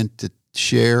begin to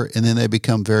share, and then they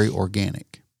become very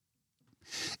organic.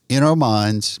 In our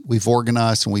minds, we've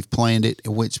organized and we've planned it,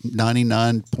 in which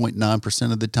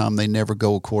 99.9% of the time they never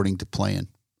go according to plan.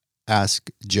 Ask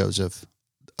Joseph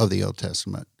of the Old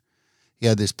Testament. He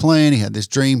had this plan, he had this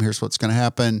dream, here's what's going to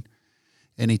happen.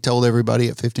 And he told everybody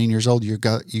at 15 years old, you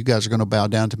guys are going to bow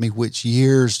down to me, which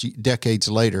decades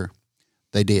later,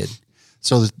 they did.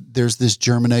 So there's this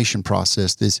germination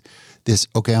process, this,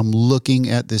 okay, I'm looking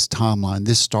at this timeline.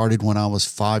 This started when I was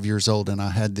 5 years old and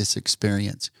I had this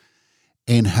experience.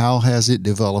 And how has it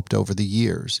developed over the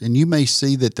years? And you may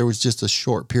see that there was just a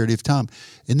short period of time,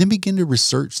 and then begin to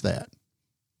research that.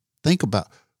 Think about,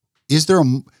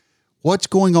 what's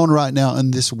going on right now in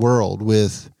this world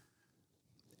with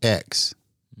X?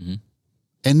 Mm-hmm.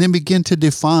 And then begin to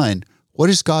define, what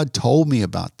has God told me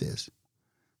about this?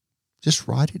 Just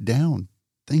write it down.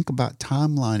 Think about,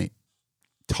 timeline it.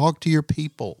 Talk to your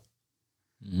people.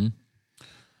 Mm-hmm.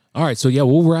 All right. So yeah,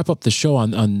 we'll wrap up the show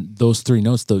on those 3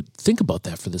 notes though. Think about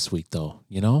that for this week though,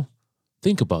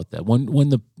 think about that. When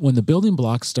the building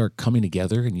blocks start coming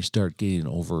together and you start getting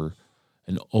over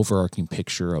an overarching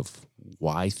picture of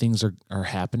why things are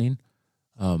happening,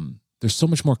 there's so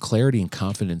much more clarity and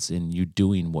confidence in you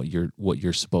doing what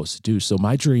you're supposed to do. So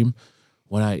my dream,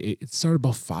 when it started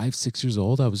about 5-6 years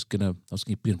old, I was gonna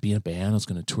be in a band. I was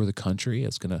gonna tour the country.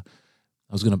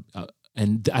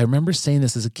 And I remember saying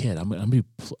this as a kid. I'm gonna be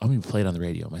played on the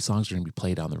radio. My songs are gonna be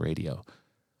played on the radio,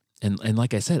 and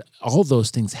like I said, all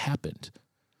those things happened.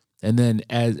 And then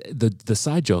as the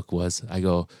side joke was, I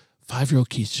go, 5-year-old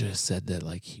Keith just said that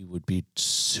like he would be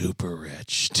super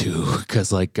rich too,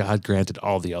 because like God granted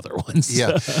all the other ones.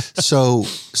 Yeah. So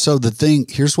the thing,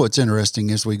 here's what's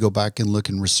interesting as we go back and look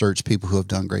and research people who have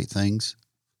done great things,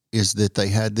 is that they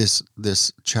had this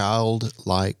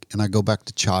childlike, and I go back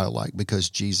to childlike because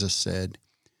Jesus said,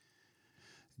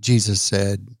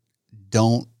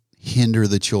 don't hinder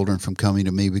the children from coming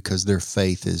to me, because their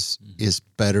faith is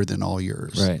better than all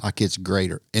yours. Right. Like, it's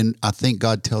greater. And I think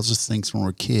God tells us things when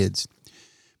we're kids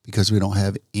because we don't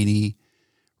have any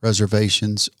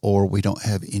reservations, or we don't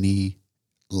have any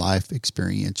life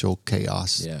experiential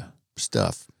chaos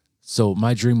stuff. So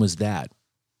my dream was that.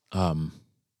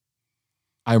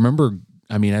 I remember,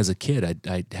 as a kid,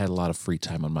 I had a lot of free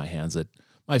time on my hands. That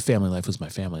my family life was my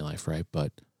family life, right?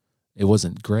 But it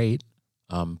wasn't great.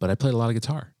 But I played a lot of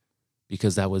guitar,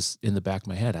 because that was in the back of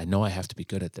my head. I know I have to be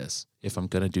good at this. If I'm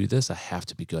going to do this, I have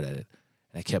to be good at it.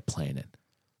 And I kept playing it.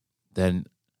 Then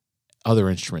other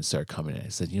instruments started coming in. I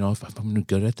said, if I'm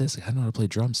good at this, I gotta know how to play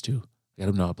drums too. I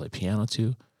gotta know how to play piano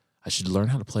too. I should learn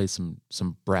how to play some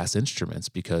brass instruments,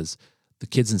 because the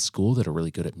kids in school that are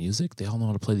really good at music, they all know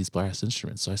how to play these brass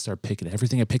instruments. So I started picking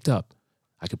everything I picked up,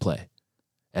 I could play.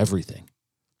 Everything.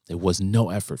 It was no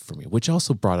effort for me, which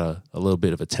also brought a little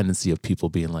bit of a tendency of people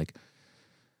being like,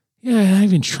 yeah, not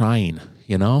even trying,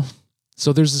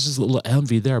 So there's this little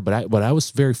envy there, but I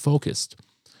was very focused.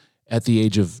 At the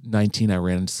age of 19, I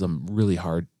ran into some really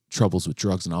hard troubles with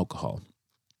drugs and alcohol.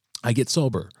 I get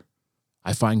sober.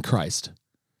 I find Christ.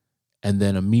 And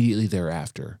then immediately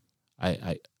thereafter,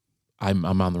 I'm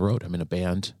on the road. I'm in a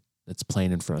band that's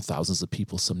playing in front of thousands of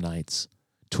people some nights,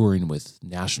 touring with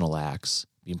national acts,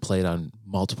 being played on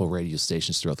multiple radio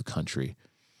stations throughout the country.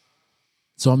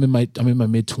 So I'm in my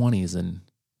mid-20s, and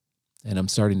I'm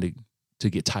starting to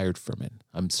get tired from it.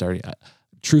 I'm starting.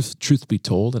 Truth be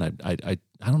told, and I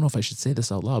don't know if I should say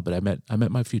this out loud, but I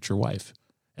met my future wife,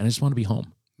 and I just want to be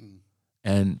home,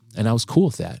 and I was cool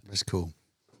with that. That's cool.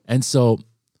 And so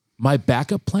my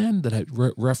backup plan that I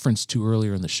referenced to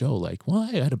earlier in the show,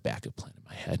 I had a backup plan in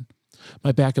my head.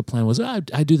 My backup plan was I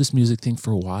do this music thing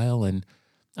for a while, and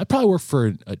I'd probably work for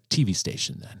a TV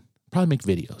station then. Probably make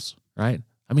videos, right?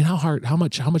 How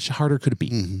much harder could it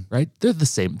be, right? They're the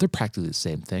same. They're practically the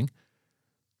same thing.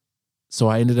 So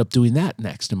I ended up doing that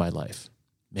next in my life,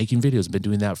 making videos. I've been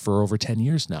doing that for over 10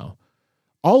 years now,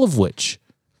 all of which,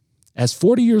 as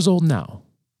 40 years old now,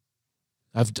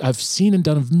 I've seen and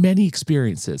done many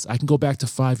experiences. I can go back to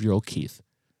 5-year-old Keith,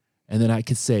 and then I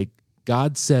could say,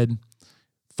 God said,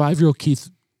 5-year-old Keith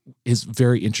is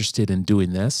very interested in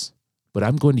doing this, but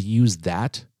I'm going to use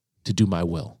that to do my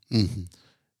will.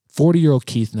 40-year-old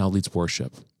Keith now leads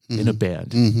worship in a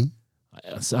band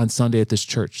on Sunday at this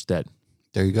church that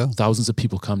there you go. Thousands of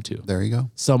people come to. There you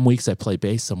go. Some weeks I play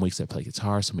bass, some weeks I play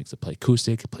guitar, some weeks I play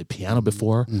acoustic, I play piano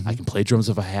before. I can play drums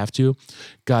if I have to.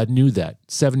 God knew that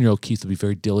 7-year-old Keith would be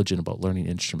very diligent about learning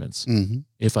instruments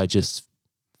if I just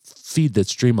feed that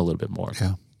stream a little bit more.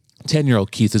 Yeah.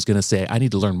 10-year-old Keith is going to say, I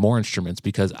need to learn more instruments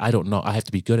because I don't know. I have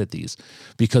to be good at these.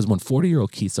 Because when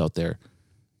 40-year-old Keith's out there,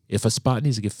 if a spot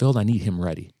needs to get filled, I need him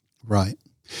ready. Right.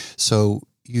 So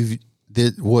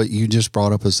what you just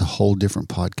brought up is a whole different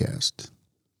podcast.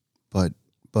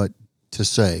 But to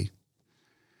say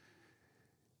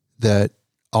that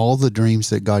all the dreams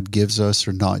that God gives us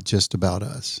are not just about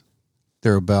us.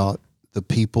 They're about the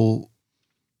people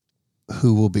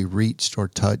who will be reached or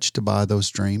touched by those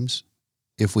dreams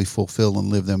if we fulfill and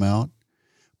live them out,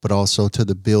 but also to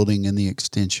the building and the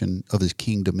extension of his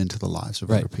kingdom into the lives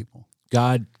of other people.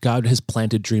 God has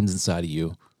planted dreams inside of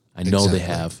you. I know they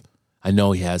have. I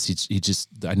know he has.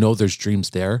 I know there's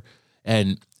dreams there,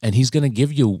 and he's going to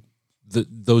give you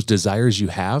those desires you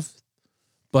have,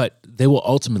 but they will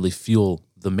ultimately fuel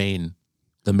the main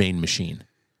machine,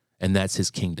 and that's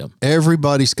his kingdom.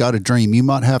 Everybody's got a dream. You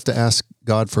might have to ask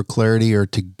God for clarity or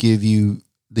to give you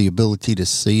the ability to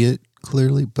see it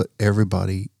clearly, but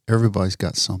everybody's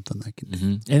got something they can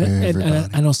do.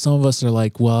 And I know some of us are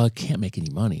like, well, I can't make any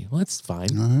money. Well, that's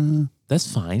fine. That's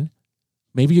fine.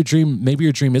 Maybe your dream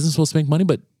isn't supposed to make money,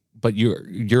 but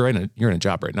you're in a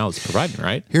job right now that's providing,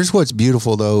 right? Here's what's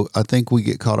beautiful, though. I think we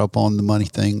get caught up on the money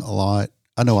thing a lot.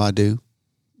 I know I do,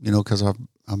 because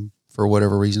I'm for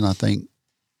whatever reason, I think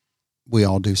we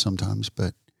all do sometimes.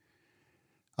 But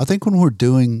I think when we're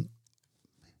doing,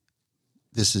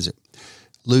 this is it.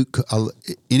 Luke,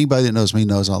 anybody that knows me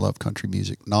knows I love country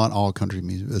music. Not all country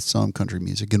music, but some country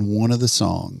music. And one of the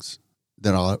songs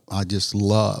that I just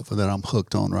love, that I'm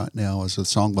hooked on right now, is a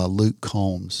song by Luke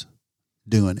Combs,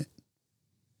 Doing It.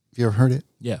 Have you ever heard it?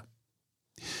 Yeah.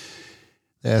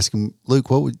 They ask him, Luke,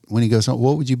 when he goes on,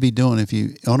 what would you be doing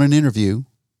on an interview,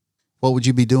 what would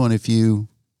you be doing if you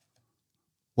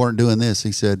weren't doing this?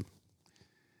 He said,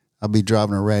 I'd be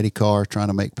driving a ratty car trying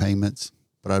to make payments,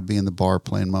 but I'd be in the bar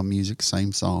playing my music,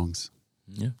 same songs,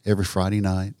 every Friday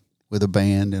night with a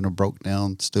band and a broke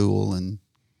down stool, and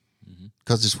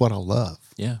because it's what I love.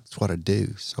 Yeah. It's what I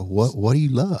do. So what do you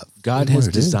love? God has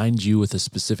designed you with a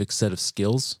specific set of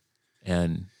skills.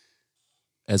 And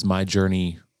as I've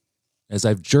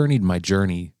journeyed my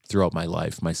journey throughout my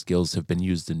life, my skills have been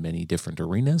used in many different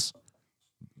arenas,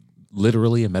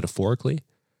 literally and metaphorically,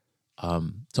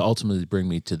 to ultimately bring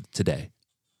me to today,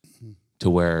 to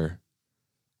where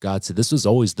God said, this was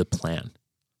always the plan.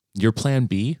 Your plan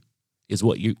B is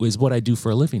what I do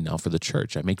for a living now for the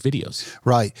church. I make videos.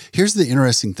 Right. Here's the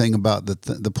interesting thing about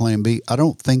the plan B. I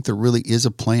don't think there really is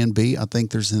a plan B. I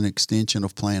think there's an extension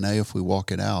of plan A if we walk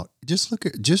it out.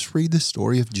 Just read the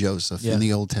story of Joseph in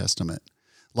the Old Testament.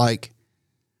 Like,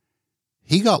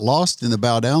 he got lost in the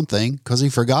bow down thing because he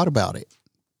forgot about it.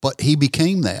 But he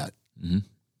became that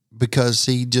because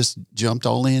he just jumped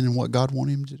all in what God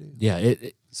wanted him to do. Yeah.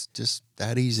 It's just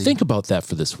that easy. Think about that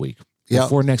for this week.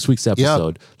 Before next week's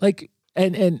episode. Like,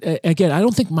 and again, I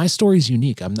don't think my story is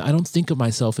unique. I don't think of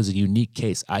myself as a unique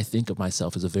case. I think of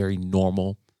myself as a very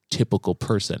normal, typical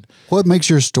person. What makes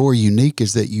your story unique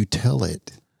is that you tell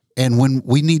it. And when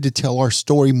we need to tell our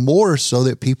story more so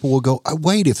that people will go,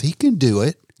 wait, if he can do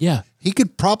it, he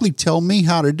could probably tell me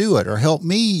how to do it or help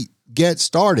me get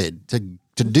started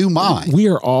to do mine. We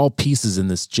are all pieces in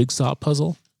this jigsaw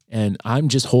puzzle. And I'm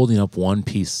just holding up one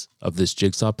piece of this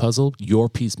jigsaw puzzle. Your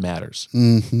piece matters.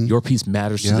 Your piece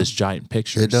matters to this giant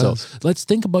picture. It does. So let's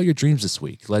think about your dreams this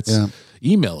week. Let's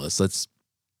email us. Let's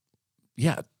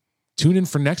tune in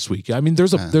for next week. I mean,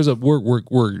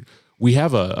 we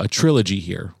have a trilogy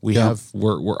here.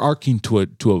 We're arcing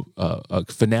to a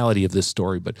finality of this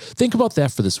story. But think about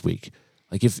that for this week.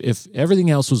 Like if everything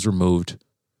else was removed,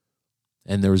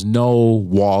 and there was no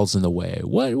walls in the way,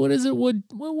 what is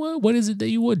it that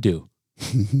you would do?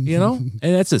 And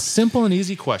that's a simple and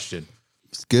easy question.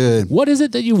 It's good. What is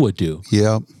it that you would do?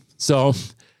 Yeah. So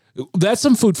that's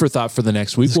some food for thought for the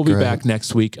next week. We'll be back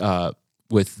next week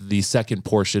with the second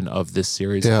portion of this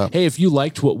series. Yeah. Hey, if you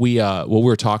liked what we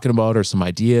were talking about or some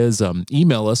ideas,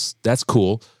 email us. That's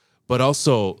cool. But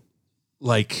also,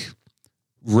 rate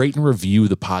and review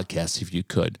the podcast if you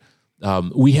could.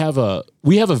 We have a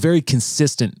very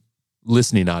consistent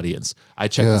listening audience. I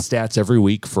check the stats every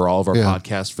week for all of our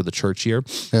podcasts for the church here,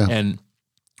 and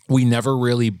we never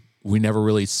really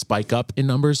spike up in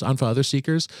numbers on Father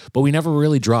Seekers, but we never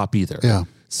really drop either. Yeah.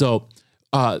 So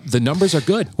The numbers are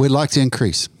good. We'd like to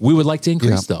increase. We would like to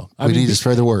increase, though. We need to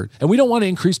spread the word. And we don't want to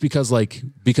increase because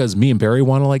me and Barry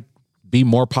want to be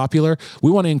more popular.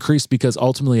 We want to increase because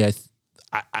ultimately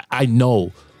I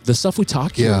know the stuff we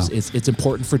talk here it's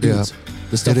important for dudes. Yeah.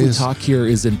 The stuff we talk here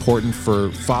is important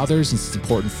for fathers. It's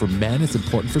important for men. It's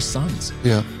important for sons.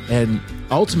 Yeah. And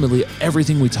ultimately,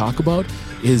 everything we talk about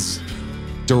is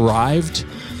derived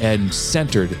and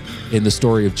centered in the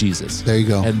story of Jesus. There you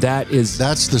go. And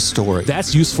that's the story.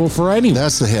 That's useful for anyone.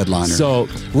 That's the headliner. So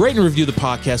rate and review the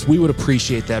podcast. We would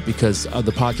appreciate that because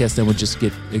the podcast then would just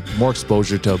get more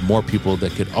exposure to more people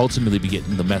that could ultimately be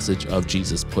getting the message of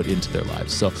Jesus put into their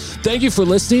lives. So thank you for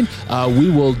listening. We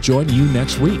will join you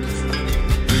next week.